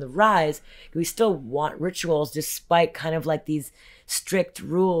 yoga are on the rise. We still want rituals, despite kind of these strict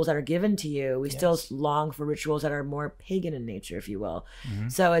rules that are given to you. We still long for rituals that are more pagan in nature, if you will.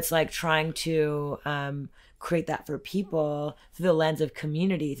 So it's trying to create that for people through the lens of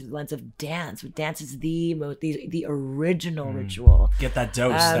community, through the lens of dance. Dance is the original ritual. Get that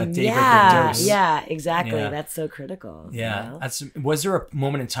dose, that Daybreaker dose. Yeah, exactly. That's so critical. Was there a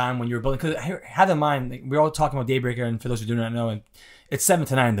moment in time when you were building? Because have in mind, we're all talking about Daybreaker, and for those who do not know, it's 7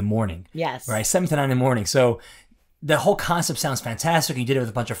 to 9 in the morning. Yes. Right, 7 to 9 in the morning. So the whole concept sounds fantastic. You did it with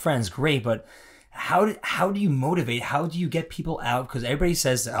a bunch of friends, great, but how do you motivate? How do you get people out? Because everybody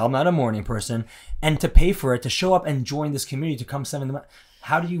says, I'm not a morning person, and to pay for it, to show up and join this community, to come 7 in the morning.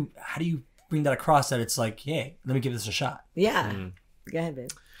 How do you bring that across, that it's hey, let me give this a shot? Yeah. Go ahead,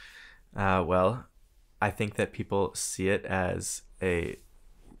 babe. Well, I think that people see it as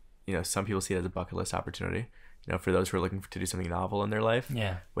some people see it as a bucket list opportunity. For those who are looking to do something novel in their life,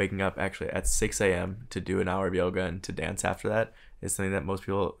 waking up actually at 6 a.m. to do an hour of yoga and to dance after that is something that most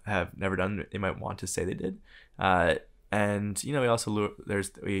people have never done. They might want to say they did. And we also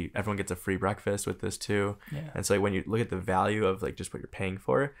everyone gets a free breakfast with this too. And so when you look at the value of just what you're paying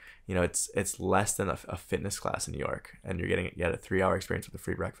for, it's less than a fitness class in New York, and you're getting a 3-hour experience with a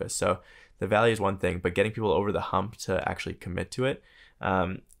free breakfast. So the value is one thing, but getting people over the hump to actually commit to it,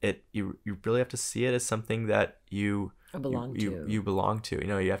 you really have to see it as something that you belong to.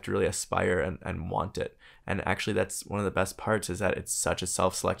 You have to really aspire and want it. And actually, that's one of the best parts, is that it's such a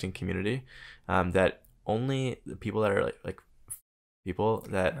self-selecting community, that only the people that are like people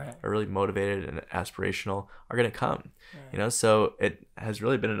that Right. are really motivated and aspirational are going to come, you know? So it has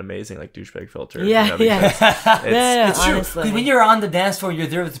really been an amazing like douchebag filter. Yeah, you know, yeah. because It's true. honestly. 'Cause when you're on the dance floor, you're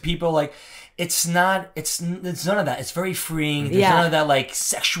there with the people. Like, it's none of that. It's very freeing. There's Yeah. none of that like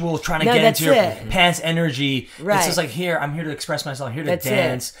sexual trying to No, get into your that's it. pants energy. Right. It's just like, I'm here to express myself. I'm here to That's it.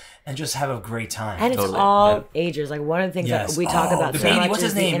 dance and just have a great time. And it's Totally, all yeah. ages. Like one of the things Yes. that we talk Oh, about the so baby, much what's is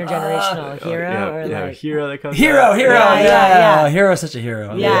his the name? intergenerational hero, or yeah, like hero that comes Hero, out. Yeah. Hero, such a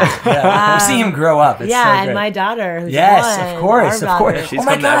hero. Yeah. We see him grow up. It's so and great. my daughter, who's Yes, one, of course, our of course. daughter. She's Oh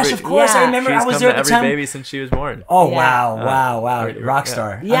my come to gosh, every- of course. I Yeah. remember She's I was come there to at the every time. baby since she was born. Oh Yeah. wow! Yeah. Rock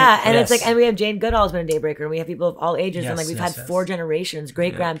star. Yeah, and Yes. it's like, and we have Jane Goodall's been a Daybreaker, and we have people of all ages, and Yes, like we've yes, had yes. 4 generations,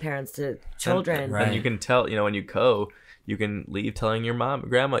 great grandparents to children. Right. And you can tell, you know, when you you can leave telling your mom,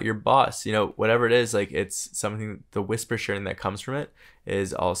 grandma, your boss, you know, whatever it is, like it's something, the whisper sharing that comes from it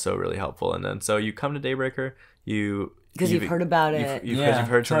is also really helpful. And then so you come to Daybreaker, Because you've heard about it. because you've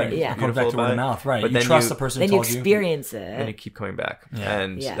heard something Yeah. Comes back to word of mouth, right? But You then trust the person who Then you told you. experience and you it. keep coming back. Yeah.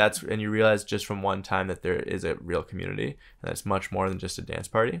 And Yeah. and you realize just from one time that there is a real community, and that's much more than just a dance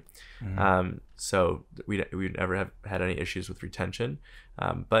party. So we never have had any issues with retention.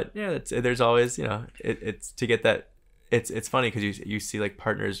 But yeah, there's always, you know, it's to get that. It's funny because you see like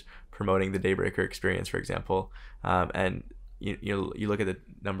partners promoting the Daybreaker experience, for example, and you look at the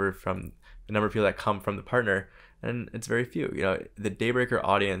number of people that come from the partner, and it's very few. You know, the Daybreaker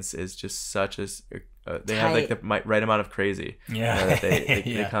audience is just such as they have like the right amount of crazy. Yeah. You know, that they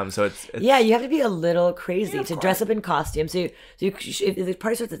Yeah. come. So it's Yeah, you have to be a little crazy to dress up in costume. So if the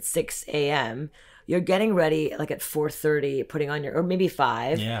party starts at 6 a.m., you're getting ready like at 4:30, putting on or maybe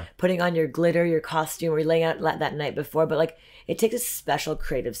 5, putting on your glitter, your costume, or you're laying out that night before. But like, it takes a special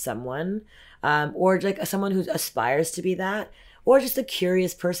creative someone, or like someone who aspires to be that, or just a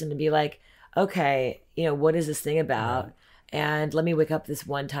curious person to be like, okay, you know, what is this thing about? And let me wake up this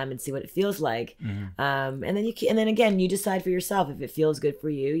one time and see what it feels like. And then again, you decide for yourself if it feels good for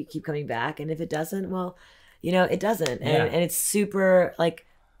you. You keep coming back, and if it doesn't, well, you know, it doesn't. And it's super like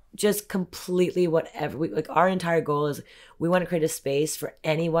just completely whatever. Like our entire goal is we want to create a space for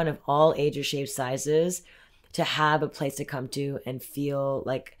anyone of all ages, shapes, sizes to have a place to come to and feel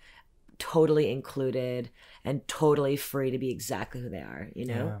like totally included and totally free to be exactly who they are. You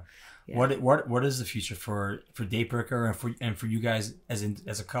know. Yeah. What is the future for Daybreaker and for you guys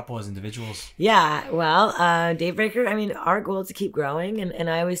as a couple, as individuals? Yeah, well, Daybreaker, I mean, our goal is to keep growing, and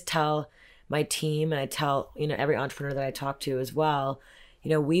I always tell my team, and I tell, you know, every entrepreneur that I talk to as well, you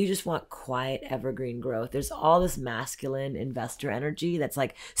know, we just want quiet, evergreen growth. There's all this masculine investor energy that's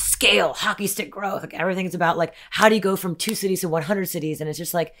like scale, hockey stick growth. Like everything's about like, how do you go from 2 cities to 100 cities? And it's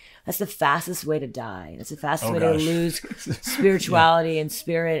just like, that's the fastest way to die. It's the fastest way to lose spirituality and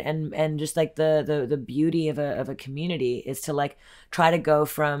spirit and just like the beauty of a community is to like try to go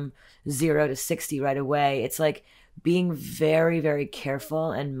from 0 to 60 right away. It's like being very, very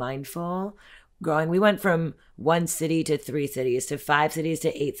careful and mindful. Growing, we went from 1 city to 3 cities to 5 cities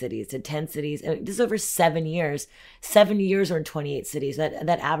to 8 cities to 10 cities. And this is over 7 years. 7 years are in 28 cities. That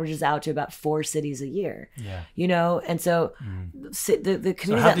averages out to about 4 cities a year. Yeah, you know. And so the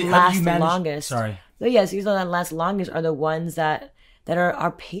communities that last the longest. Sorry. So yes, these that last longest are the ones that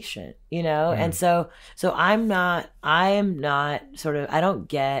are patient. You know, and so I am not sort of, I don't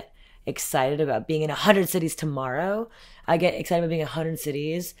get excited about being in 100 cities tomorrow. I get excited about being in 100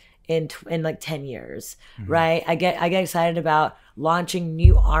 cities in like 10 years, right? I get excited about launching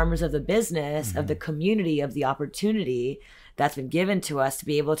new arms of the business, of the community, of the opportunity that's been given to us to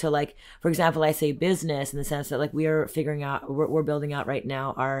be able to, like, for example, I say business in the sense that like we're building out right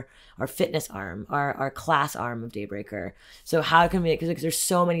now our fitness arm, our class arm of Daybreaker. So how can we, because there's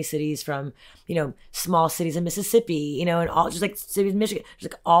so many cities from, you know, small cities in Mississippi, you know, and all just like cities in Michigan,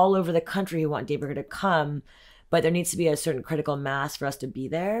 just like all over the country who want Daybreaker to come. But there needs to be a certain critical mass for us to be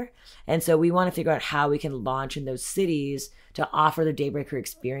there. And so we want to figure out how we can launch in those cities to offer the Daybreaker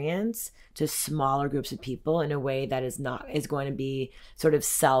experience to smaller groups of people in a way that is going to be sort of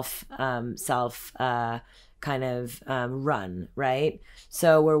self run, right?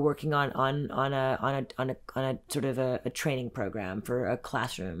 So we're working on a sort of a training program for a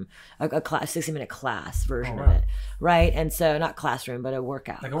classroom, a 60-minute class version of it, right? And so not classroom, but a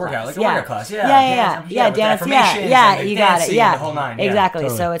workout, like a workout, class. like a workout class, dance, you got it, the whole nine, exactly.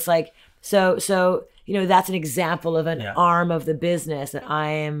 Totally. So it's like so. You know, that's an example of an arm of the business that I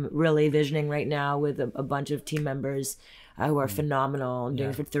am really visioning right now with a bunch of team members who are phenomenal and doing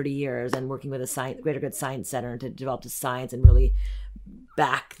it for 30 years and working with a Greater Good Science Center to develop the science and really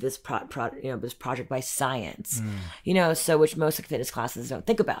back this this project by science, so which most like fitness classes don't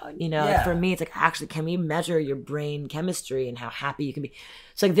think about, Like for me, it's like, actually, can we measure your brain chemistry and how happy you can be?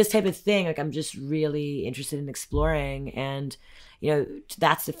 So like this type of thing, like I'm just really interested in exploring, and,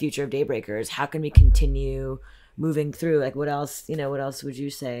 that's the future of Daybreakers. How can we continue moving through? Like what else would you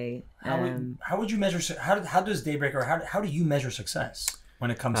say? How would you measure, how does Daybreaker, how do you measure success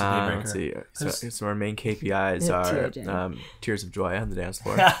when it comes to Daybreaker? Let's see. So our main KPIs are tears of joy on the dance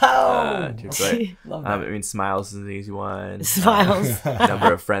floor. Tears of joy. Love that. I mean, smiles is an easy one. Smiles.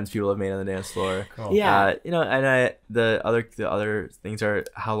 Number of friends people have made on the dance floor. Cool. Yeah. And the other things are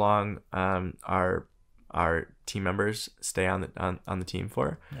how long our team members stay on the team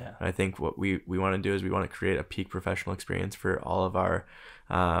for. Yeah. And I think what we want to do is we want to create a peak professional experience for all of our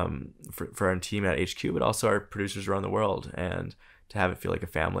for our team at HQ, but also our producers around the world, and to have it feel like a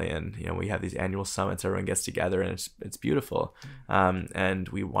family. And we have these annual summits, everyone gets together, and it's beautiful, and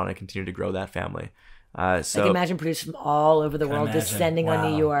we want to continue to grow that family. So like imagine producers from all over the world descending on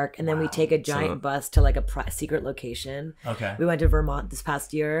New York, and then we take a giant bus to like a secret location. Okay. We went to Vermont this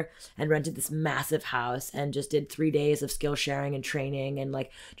past year and rented this massive house and just did 3 days of skill sharing and training, and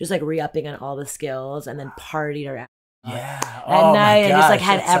like just like re-upping on all the skills, and then partied our at night, and just like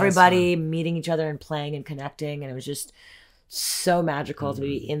had everybody meeting each other and playing and connecting, and it was just so magical to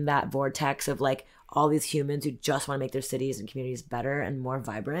be in that vortex of like all these humans who just want to make their cities and communities better and more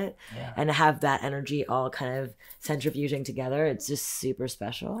vibrant, and to have that energy all kind of centrifuging together. It's just super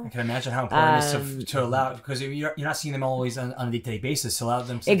special. I can imagine how important it is to allow, because you're not seeing them always on a day-to-day basis, to allow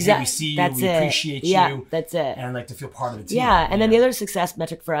them to say, hey, we see you, we appreciate you. That's it. And like to feel part of the team. Yeah, and then the other success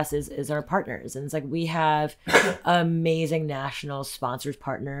metric for us is our partners. And it's like we have amazing national sponsors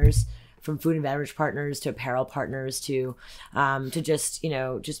partners, from food and beverage partners to apparel partners to just,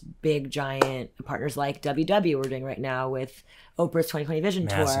 just big giant partners like WW we're doing right now with Oprah's 2020 Vision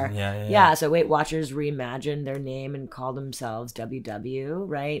Tour. Yeah. So Weight Watchers reimagined their name and called themselves WW,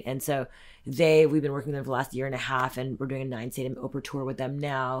 right? And so we've been working with them for the last year and a half, and we're doing a 9-stadium Oprah tour with them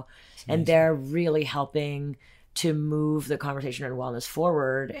now. And they're really helping to move the conversation on wellness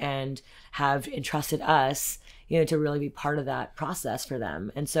forward, and have entrusted us, to really be part of that process for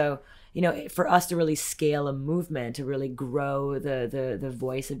them. And so, for us to really scale a movement, to really grow the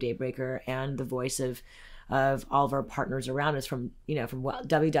voice of Daybreaker and the voice of all of our partners around us, from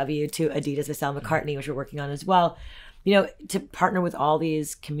WW to Adidas with Stella McCartney, which we're working on as well, to partner with all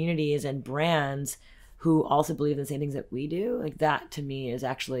these communities and brands who also believe in the same things that we do. Like that to me is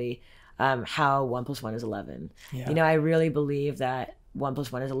actually how 1 + 1 is 11. Yeah. I really believe that 1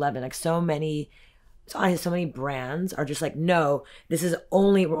 + 1 is 11. Like so many brands are just like, no, we're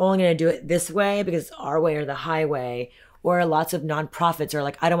only going to do it this way because it's our way or the highway. Or lots of nonprofits are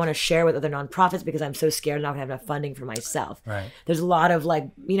like, I don't want to share with other nonprofits because I'm so scared I'm not going to have enough funding for myself. Right. There's a lot of like,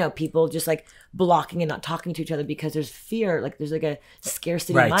 people just like blocking and not talking to each other because there's fear. Like there's like a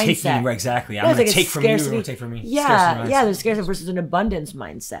scarcity mindset. Exactly. I'm going to take from you, you're going to take from me. Yeah. There's scarcity versus an abundance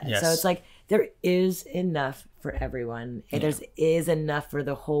mindset. Yes. So it's like, there is enough for everyone. Yeah. There is enough for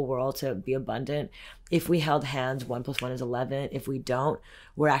the whole world to be abundant. If we held hands, 1 + 1 is 11. If we don't,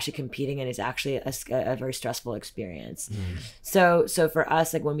 we're actually competing, and it's actually a very stressful experience. So for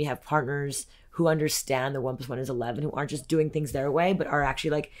us, like when we have partners who understand that 1 + 1 is 11, who aren't just doing things their way, but are actually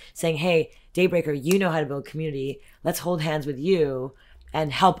like saying, hey, Daybreaker, you know how to build community. Let's hold hands with you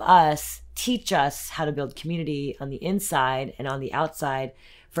and help us, teach us how to build community on the inside and on the outside.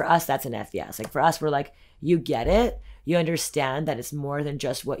 For us, that's an F yes. Like for us, we're like, you get it. You understand that it's more than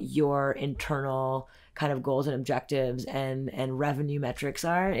just what your internal kind of goals and objectives and revenue metrics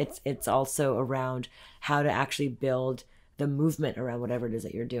are. It's also around how to actually build the movement around whatever it is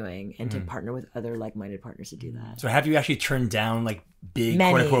that you're doing, and to partner with other like-minded partners to do that. So have you actually turned down like big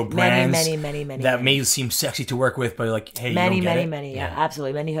quote-unquote brands many that may seem sexy to work with, but like, hey, you don't get it? Many, yeah,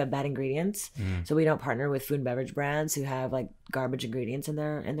 absolutely. Many who have bad ingredients. So we don't partner with food and beverage brands who have like garbage ingredients in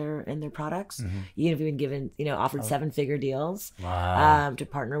their products. Even if we've been given, offered 7-figure deals to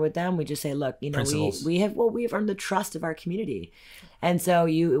partner with them, we just say, look, we have earned the trust of our community. And so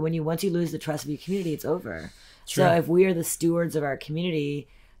once you lose the trust of your community, it's over. True. So if we are the stewards of our community,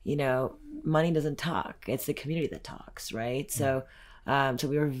 money doesn't talk. It's the community that talks, right? So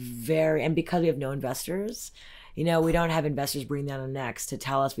we are and because we have no investors, we don't have investors breathing down our necks to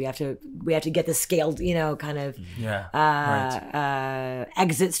tell us we have to get the scaled, kind of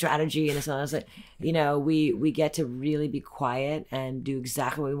exit strategy and so on. Like, we get to really be quiet and do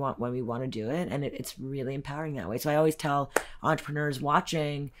exactly what we want when we want to do it, and it's really empowering that way. So I always tell entrepreneurs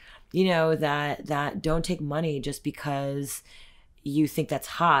watching, that don't take money just because you think that's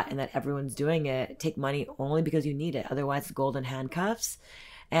hot and that everyone's doing it, take money only because you need it. Otherwise, it's golden handcuffs.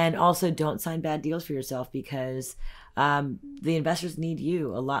 And also, don't sign bad deals for yourself, because the investors need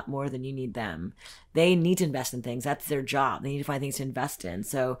you a lot more than you need them. They need to invest in things. That's their job. They need to find things to invest in.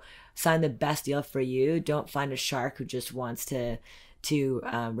 So sign the best deal for you. Don't find a shark who just wants to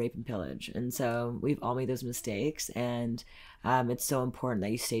rape and pillage. And so we've all made those mistakes. And it's so important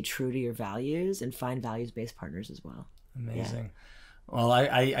that you stay true to your values and find values-based partners as well. Amazing. Yeah. Well,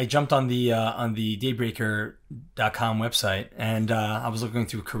 I jumped on the Daybreaker.com website, and I was looking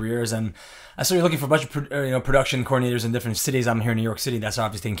through careers, and I started looking for a bunch of production coordinators in different cities. I'm here in New York City. That's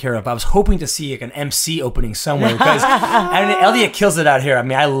obviously taken care of. But I was hoping to see like an MC opening somewhere, because I mean, Elliot kills it out here. I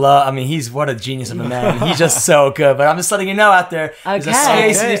mean, he's what a genius of a man. He's just so good. But I'm just letting you know out there, there's a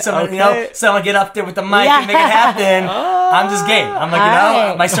space. You need someone, someone get up there with the mic and make it happen. I'm just game. I'm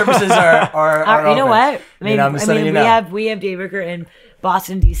like, my services are you know open. what? We have Daybreaker in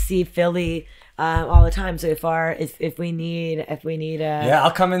Boston, DC, Philly, all the time. So if we need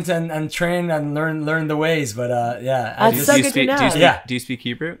I'll come in and train and learn the ways. But that's so good to know. Do you speak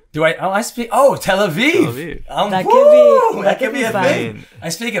Hebrew? Do I? Oh, I speak. Oh, Tel Aviv. That could be a fun. thing. I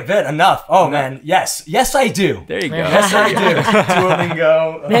speak a bit enough. Oh man, yes, I do. There you go. Yes, I do.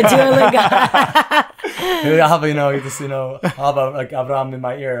 Duolingo. Duolingo. Maybe I'll have how about like Abraham in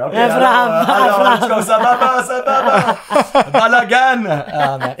my ear? Okay, Abraham. Let's go. Sababa. Balagan.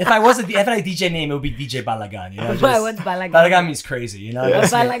 Man. If I had a DJ name, it would be DJ Balagan. What's Balagan? Balagan means crazy.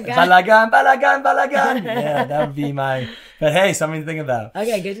 Balagan. Yeah, that would be my. But hey, something to think about.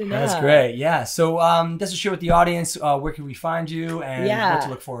 Okay, good to know. That's great. Yeah. So just to share with the audience, where can we find you and what to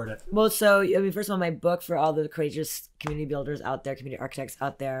look forward to? Well, so first of all, my book for all the courageous community builders out there, community architects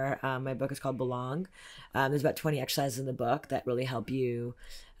out there, my book is called Belong. There's about 20 exercises in the book that really help you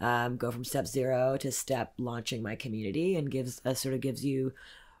go from step 0 to step launching my community, and gives you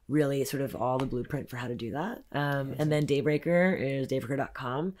really sort of all the blueprint for how to do that. And then Daybreaker is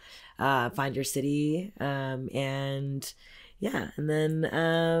daybreaker.com. Find your city. And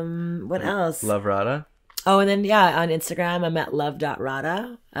then what else? Love Radha. Oh, and then on Instagram I'm at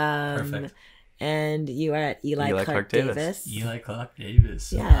love.radha. Perfect. And you are at Eli Clark-Davis. Eli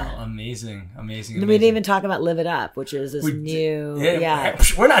Clark-Davis. Yeah. Wow, amazing. We didn't even talk about LiveItUp, which is this new.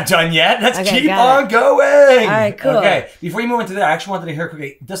 We're not done yet. Let's keep on going. All right, cool. Okay, before you move into that, I actually wanted to hear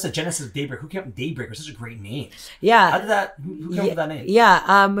quickly just the genesis of Daybreaker. Who came up with Daybreaker? Such a great name. Yeah. How did that? Who came up with that name?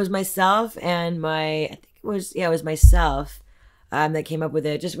 Yeah. It was myself and it was myself. That came up with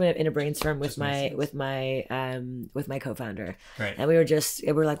it just in a brainstorm with my co-founder. Right. And we were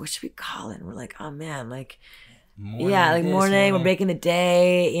like, what should we call it? And we're like, oh man, like morning. We're breaking the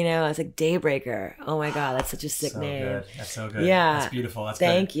day. It's like Daybreaker. Oh my god, that's such a sick name. Good. That's so good. Yeah, that's beautiful. That's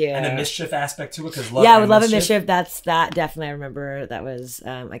Thank you. And the mischief aspect to it, because with Love and Mischief. That definitely, I remember that was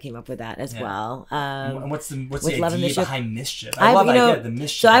I came up with that as well. And what's the idea behind Mischief? I love the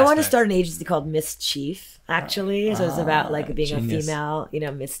mischief. So I want to start an agency called Mischief. Actually, so it's about like being genius. A female,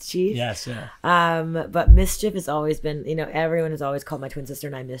 mischief. Yes, yeah. But mischief has always been, everyone has always called my twin sister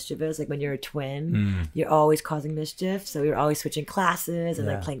and I mischievous. Like when you're a twin, you're always causing mischief. So we were always switching classes and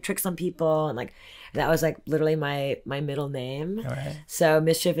like playing tricks on people, and like that was like literally my middle name. Right. So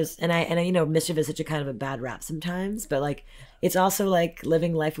mischief is, and I mischief is such a kind of a bad rap sometimes, but like it's also like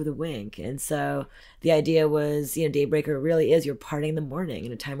living life with a wink. And so the idea was, Daybreaker really is you're partying in the morning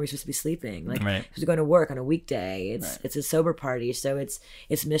in a time where you're supposed to be sleeping. Like you're going to work on a weekday. It's a sober party. So it's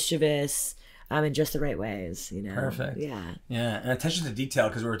mischievous in just the right ways, Perfect. Yeah. Yeah. And attention to detail,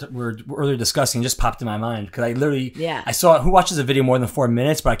 because we're earlier discussing, just popped in my mind, because I literally, I saw who watches a video more than 4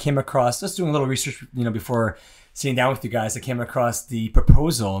 minutes, but I came across, just doing a little research, before sitting down with you guys, I came across the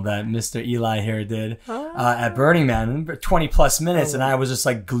proposal that Mr. Eli here did at Burning Man, 20 plus minutes, and I was just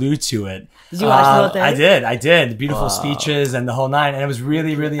like glued to it. Did you watch the whole thing? I did. The beautiful speeches and the whole nine, and it was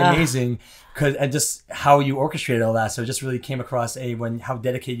really, really amazing. And just how you orchestrated all that. So it just really came across how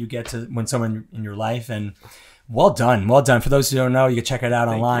dedicated you get to when someone in your life. And well done. For those who don't know, you can check it out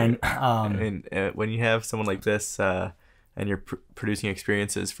online. I mean, when you have someone like this and you're producing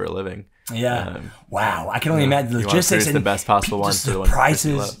experiences for a living. Yeah. Wow. I can only imagine the logistics and the best possible ones for the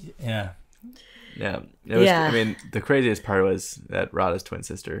prices. Yeah. Yeah. It was, I mean, the craziest part was that Radha's twin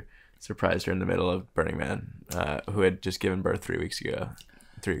sister surprised her in the middle of Burning Man, who had just given birth 3 weeks ago.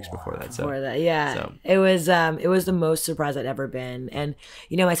 3 weeks before that. So it was the most surprised I'd ever been. And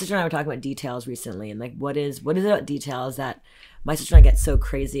my sister and I were talking about details recently, and like what is it about details that my sister and I get so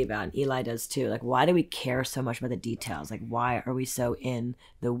crazy about, and Eli does too. Like, why do we care so much about the details? Like, why are we so in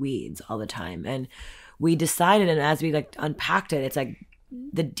the weeds all the time? And we decided, and as we like unpacked it, it's like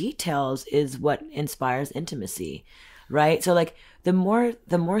the details is what inspires intimacy. Right? So like the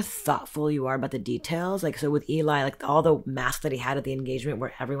more thoughtful you are about the details. Like, so with Eli, like all the masks that he had at the engagement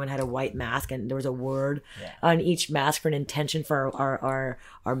where everyone had a white mask and there was a word on each mask for an intention for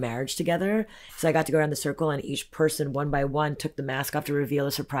our marriage together. So I got to go around the circle and each person one by one took the mask off to reveal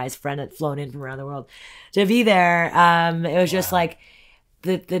a surprise friend that flown in from around the world to be there. It was just like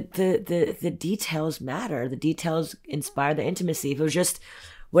the details matter. The details inspire the intimacy. If it was just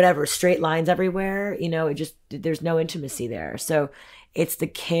whatever, straight lines everywhere, you know, there's no intimacy there. So it's the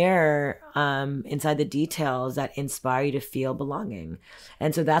care inside the details that inspire you to feel belonging.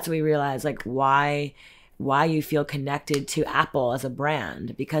 And so that's what we realized, like why you feel connected to Apple as a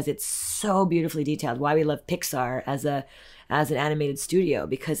brand, because it's so beautifully detailed. Why we love Pixar as an animated studio,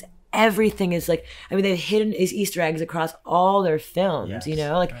 because everything is like, I mean, they've hidden Easter eggs across all their films, you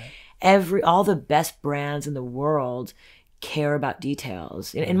know, like all the best brands in the world care about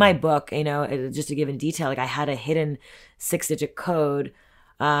details. In my book, you know, just to give in detail, like I had a hidden 6-digit code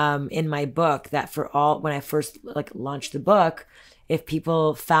in my book that when I first like launched the book, if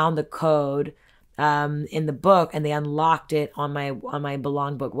people found the code in the book and they unlocked it on my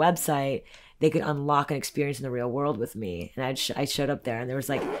Belong Book website, they could unlock an experience in the real world with me. And I showed up there and there was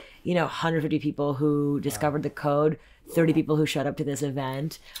like, you know, 150 people who discovered the code, 30 people who showed up to this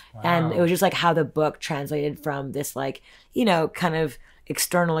event. Wow. And it was just like how the book translated from this like, you know, kind of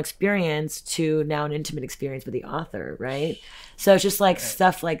external experience to now an intimate experience with the author, right? So it's just like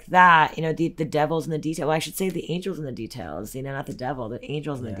stuff like that, you know, the devil's in the detail. Well, I should say the angel's in the details, you know, not the devil, the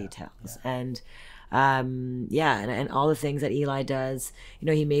angel's in the details. And and all the things that Eli does, you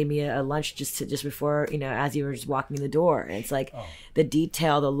know, he made me a lunch just before, you know, as you were just walking in the door. And it's like the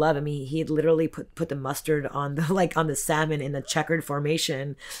detail, the love. I mean, he had literally put the mustard on the salmon in the checkered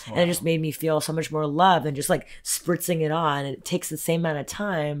formation. And it just made me feel so much more love than just like spritzing it on. And it takes the same amount of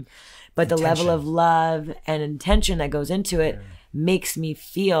time, but the level of love and intention that goes into it makes me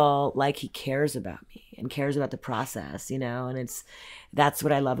feel like he cares about me and cares about the process, you know. And that's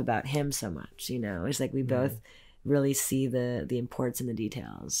what I love about him so much, you know. It's like we both really see the importance in the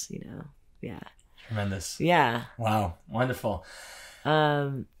details, you know. Yeah. Tremendous. Yeah. Wow. Wonderful.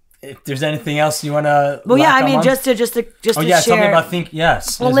 If there's anything else you want to just to share. Tell me about think.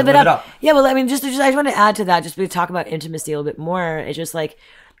 Yes. Well, live it up. Yeah, well, I mean, I just want to add to that, just to talk about intimacy a little bit more. It's just like,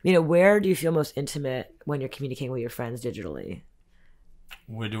 you know, where do you feel most intimate when you're communicating with your friends digitally?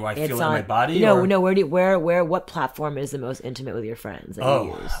 Where do I feel it in my body? No. What platform is the most intimate with your friends that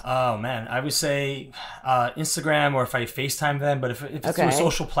you use? Oh man, I would say Instagram, or if I FaceTime them. But if it's through a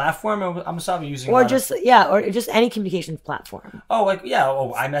social platform, I'm probably using. Or just any communications platform.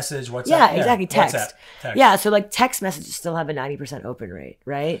 iMessage, WhatsApp. Yeah, exactly. Text. WhatsApp. Yeah, so like text messages still have a 90% open rate,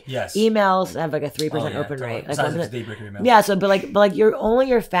 right? Yes. Emails have like a 3% open rate. Like Daybreaker email. Yeah, so but like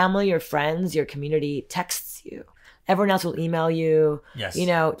your family, your friends, your community texts you. Everyone else will email you. Yes. You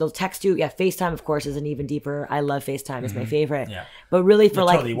know, they'll text you. Yeah, FaceTime, of course, is an even deeper. I love FaceTime. It's my favorite. Yeah. But really for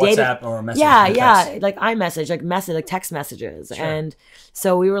totally. WhatsApp or message. Like iMessage, like text messages. Sure. And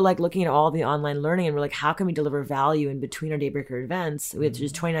so we were like looking at all the online learning and we're like, how can we deliver value in between our Daybreaker events? We had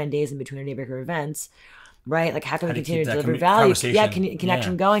just 29 days in between our Daybreaker events, right? Like how can we continue to deliver value? Yeah,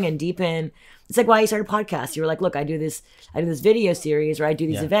 connection going and deepen. It's like why you started a podcast. You were like, look, I do this video series, or I do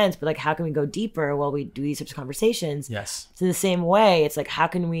these events, but like, how can we go deeper while we do these types of conversations? Yes. So in the same way, it's like, how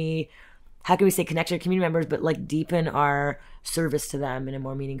can we stay connected to our community members, but like deepen our service to them in a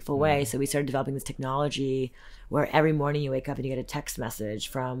more meaningful way? So we started developing this technology where every morning you wake up and you get a text message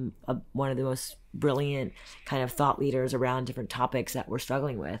from one of the most brilliant kind of thought leaders around different topics that we're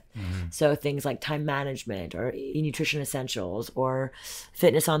struggling with. So things like time management, or nutrition essentials, or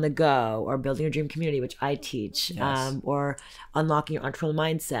fitness on the go, or building your dream community, which I teach, or unlocking your entrepreneurial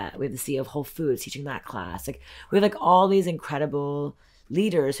mindset. We have the CEO of Whole Foods teaching that class. Like we have like all these incredible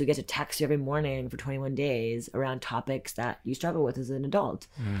leaders who get to text you every morning for 21 days around topics that you struggle with as an adult.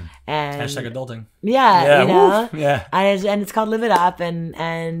 And hashtag adulting. Yeah, you know? Woof, yeah. And it's called Live It Up,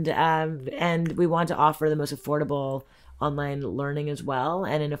 and we want to offer the most affordable online learning as well,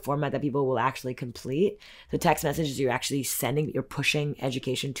 and in a format that people will actually complete. So text messages, you're pushing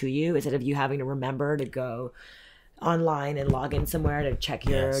education to you instead of you having to remember to go online and log in somewhere to check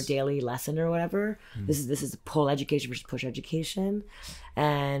your daily lesson or whatever. This is pull education versus push education,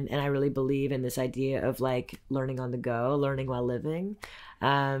 and I really believe in this idea of like learning on the go, learning while living.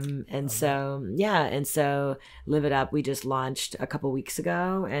 So Live It Up, we just launched a couple weeks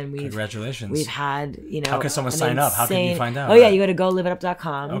ago, and congratulations. We've had, you know, how can someone sign up? How can you find out? Oh yeah, you go to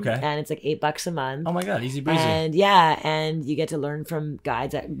GoLiveItUp.com. Okay. And it's like $8 a month. Oh my God, easy breezy. And you get to learn from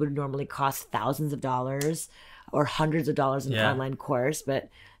guides that would normally cost thousands of dollars or hundreds of dollars in an online course, but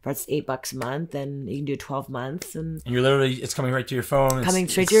That's $8 a month, and you can do 12 months, and you're literally, it's coming right to your phone. Coming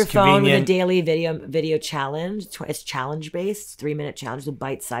straight to your phone with a convenient. daily video challenge. It's challenge based, 3-minute challenge, a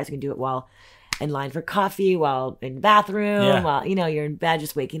bite size. You can do it while in line for coffee, while in the bathroom, while you're in bed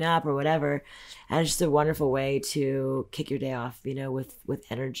just waking up or whatever. And it's just a wonderful way to kick your day off, with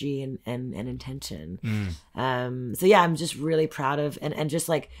energy and intention. So yeah, I'm just really proud of, and just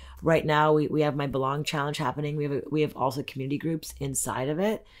like right now we have my Belong Challenge happening. We have also community groups inside of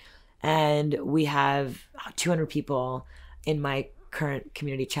it, and we have 200 people in my current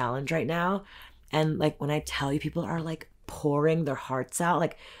community challenge right now. And like when I tell you, people are like pouring their hearts out,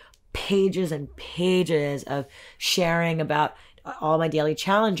 like pages and pages of sharing about all my daily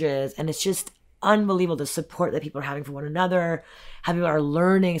challenges, and it's just unbelievable the support that people are having for one another, how people are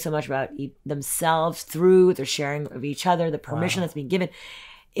learning so much about themselves through their sharing of each other, the permission that's being given.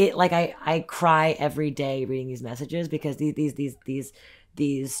 It like I cry every day reading these messages, because these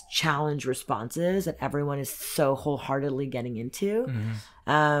challenge responses that everyone is so wholeheartedly getting into.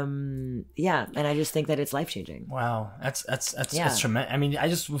 And I just think that it's life-changing. Wow, that's tremendous. I mean,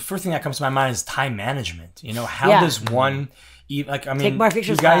 first thing that comes to my mind is time management. How does one take Mark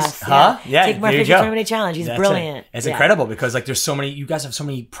Fisher's you guys, class. Yeah, take Mark Fisher's 20-minute challenge. He's brilliant. It's incredible, because like there's so many. You guys have so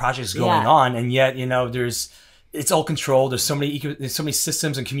many projects going on, and yet it's all controlled. There's so many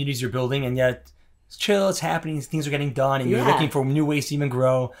systems and communities you're building, and yet it's chill. It's happening. Things are getting done, and you're looking for new ways to even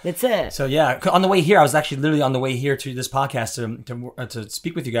grow. That's it. So yeah, on the way here, I was actually literally on the way here to this podcast to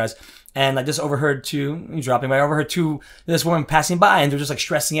speak with you guys, and I just overheard this woman passing by, and they're just like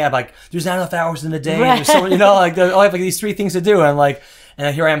stressing out, like there's not enough hours in the day. Right. There's so like I have like these 3 things to do, and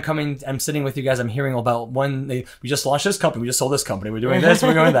here I am I'm sitting with you guys. I'm hearing about we just launched this company, we just sold this company, we're doing this,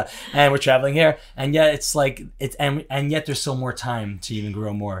 we're doing that, and we're traveling here, and yet it's like and yet there's still more time to even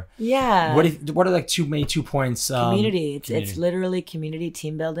grow more. Yeah. What are like 2 points? Community. It's literally community,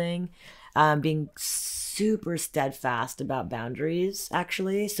 team building, being super steadfast about boundaries,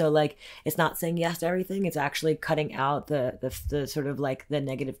 actually. So like it's not saying yes to everything, it's actually cutting out the sort of like the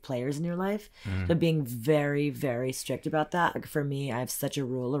negative players in your life. So being very, very strict about that. Like for me, I have such a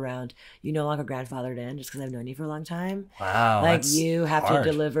rule around, you no longer grandfathered in just because I've known you for a long time. Wow, like you have hard.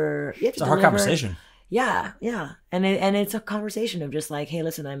 To deliver. It's a hard conversation. Yeah, and it's a conversation of just like, hey,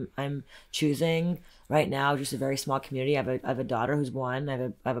 listen, I'm choosing right now just a very small community. I have a daughter who's 1.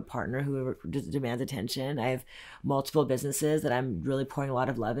 I have a partner who demands attention. I have multiple businesses that I'm really pouring a lot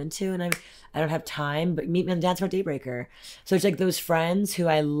of love into, and I don't have time. But meet me on the dance floor, Daybreaker. So it's like those friends who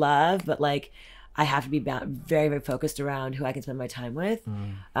I love, but like I have to be very, very focused around who I can spend my time with.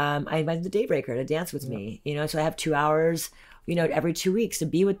 I invited the Daybreaker to dance with me. So I have 2 hours. Every 2 weeks to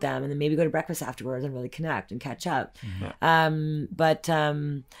be with them, and then maybe go to breakfast afterwards and really connect and catch up. But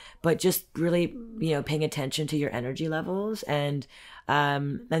just really, paying attention to your energy levels, and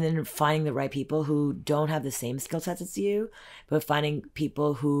then finding the right people who don't have the same skill sets as you, but finding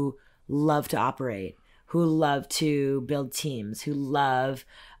people who love to operate, who love to build teams, who love,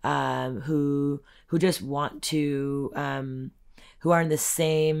 who just want to, who are in the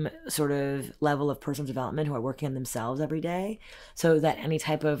same sort of level of personal development, who are working on themselves every day, so that any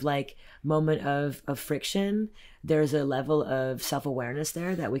type of like moment of friction, there's a level of self-awareness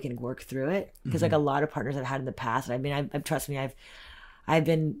there that we can work through it. Because like a lot of partners I've had in the past, trust me, I've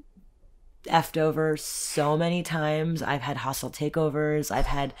been effed over so many times. I've had hostile takeovers.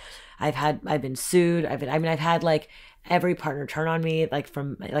 I've been sued. I've had like every partner turn on me, not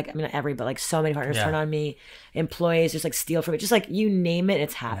every, but like so many partners turn on me, employees just like steal from me, just like you name it,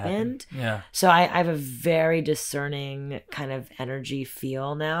 it's happened. Yeah. So I have a very discerning kind of energy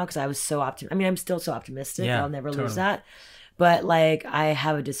feel now, because I was so I'm still so optimistic. I'll never lose that. But like I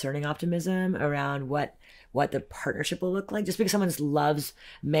have a discerning optimism around what the partnership will look like. Just because someone just loves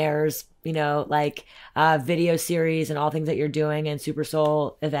Mare's, video series and all things that you're doing and Super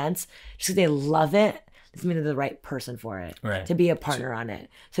Soul events, just because they love it, doesn't mean they're the right person for it, right, to be a partner on it.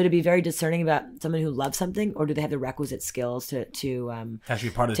 So to be very discerning about someone who loves something, or do they have the requisite skills to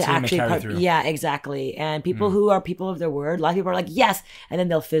actually part of the team and carry through. Yeah, exactly. And people who are people of their word, a lot of people are like, yes, and then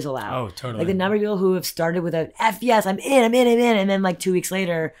they'll fizzle out. Oh, totally. Like the number of people who have started with a F yes, I'm in, and then like 2 weeks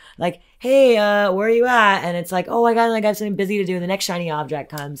later, like, hey, where are you at? And it's like, oh, I have something busy to do, and the next shiny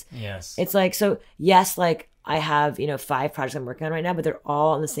object comes. Yes. It's like, so yes, like I have 5 projects I'm working on right now, but they're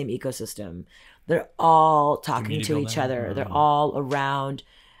all in the same ecosystem. They're all talking community to each other. Mm-hmm. They're all around,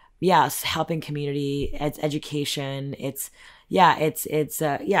 helping community. It's education. It's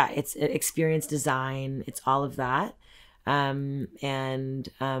experience design. It's all of that. And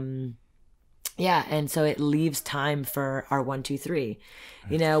so it leaves time for our 1, 2, 3,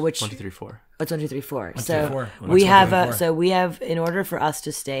 which 1, 2, 3, 4. It's 1, 2, 3, 4. 1, 2, So 4. we 1, 2, have 3, 4. so we have, in order for us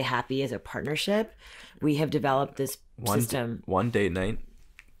to stay happy as a partnership, we have developed this system. 1 date night,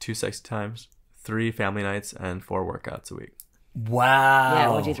 2 sexy times, 3 family nights, and 4 workouts a week. Wow. Yeah,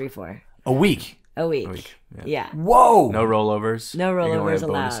 1, 2, 3, 4. A week. A week. A week. Yeah. Whoa. No rollovers. No You can only rollovers have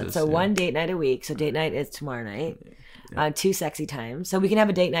allowed. bonuses, So yeah. 1 date night a week. So date night is tomorrow night. 2 sexy times. So we can have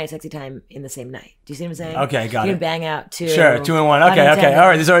a date night, sexy time in the same night. Do you see what I'm saying? Okay, got you it. can bang out 2. Sure, 2 and 1. Okay. All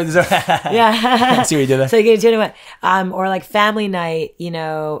right. This is Yeah. I see what you did there. So you get 2 and 1. Or like family night,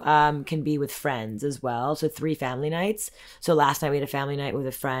 can be with friends as well. So 3 family nights. So last night we had a family night with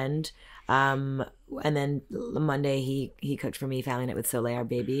a friend. And then Monday he cooked for me family night with Soleil, our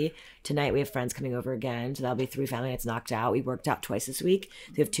baby. Tonight we have friends coming over again, so that'll be 3 family nights knocked out. We worked out twice this week.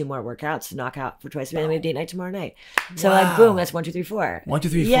 So we have 2 more workouts to knock out for twice a week, and then we have date night tomorrow night. So like boom, that's 1, 2, 3, 4. 1, 2,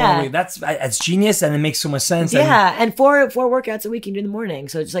 3, 4. Yeah. That's genius, and it makes so much sense. Yeah, and 4 workouts a week you can do in the morning.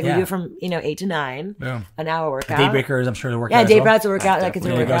 So it's like Yeah. we do it from 8 to 9, Boom. an hour workout. Daybreakers, I'm sure the workout. Yeah, as day well. break's a workout. Like it's a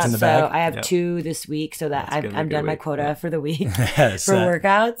Definitely. Day break's workout. in the So bag. I have Yep. 2 this week, so that gonna be a I'm good done my week, quota yeah. for the week Yes, for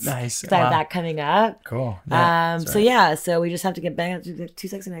workouts. Nice. So I have Wow. that coming up. Cool. Yeah, So yeah, so we just have to get bang out 2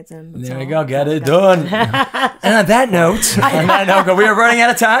 sexy nights in. That's there we all. go. Get it done. And on that note, we are running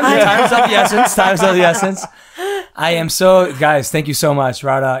out of time. Time's of the essence. Time's of the essence. I am so, guys, thank you so much.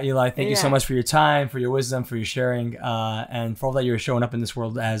 Radha, Eli, thank you so Yeah. much for your time, for your wisdom, for your sharing, and for all that you're showing up in this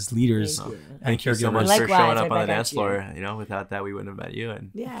world as leaders Thank you. and Thank you so much caregivers. Likewise, for showing right up on the back at dance you. floor. Without that, we wouldn't have met you. And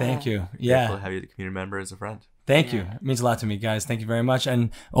Yeah. Thank you. grateful Yeah. to have you as a community member, as a friend. Thank you. It means a lot to me, guys. Thank you very much. And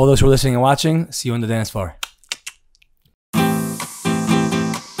all those who are listening and watching, see you on the dance floor.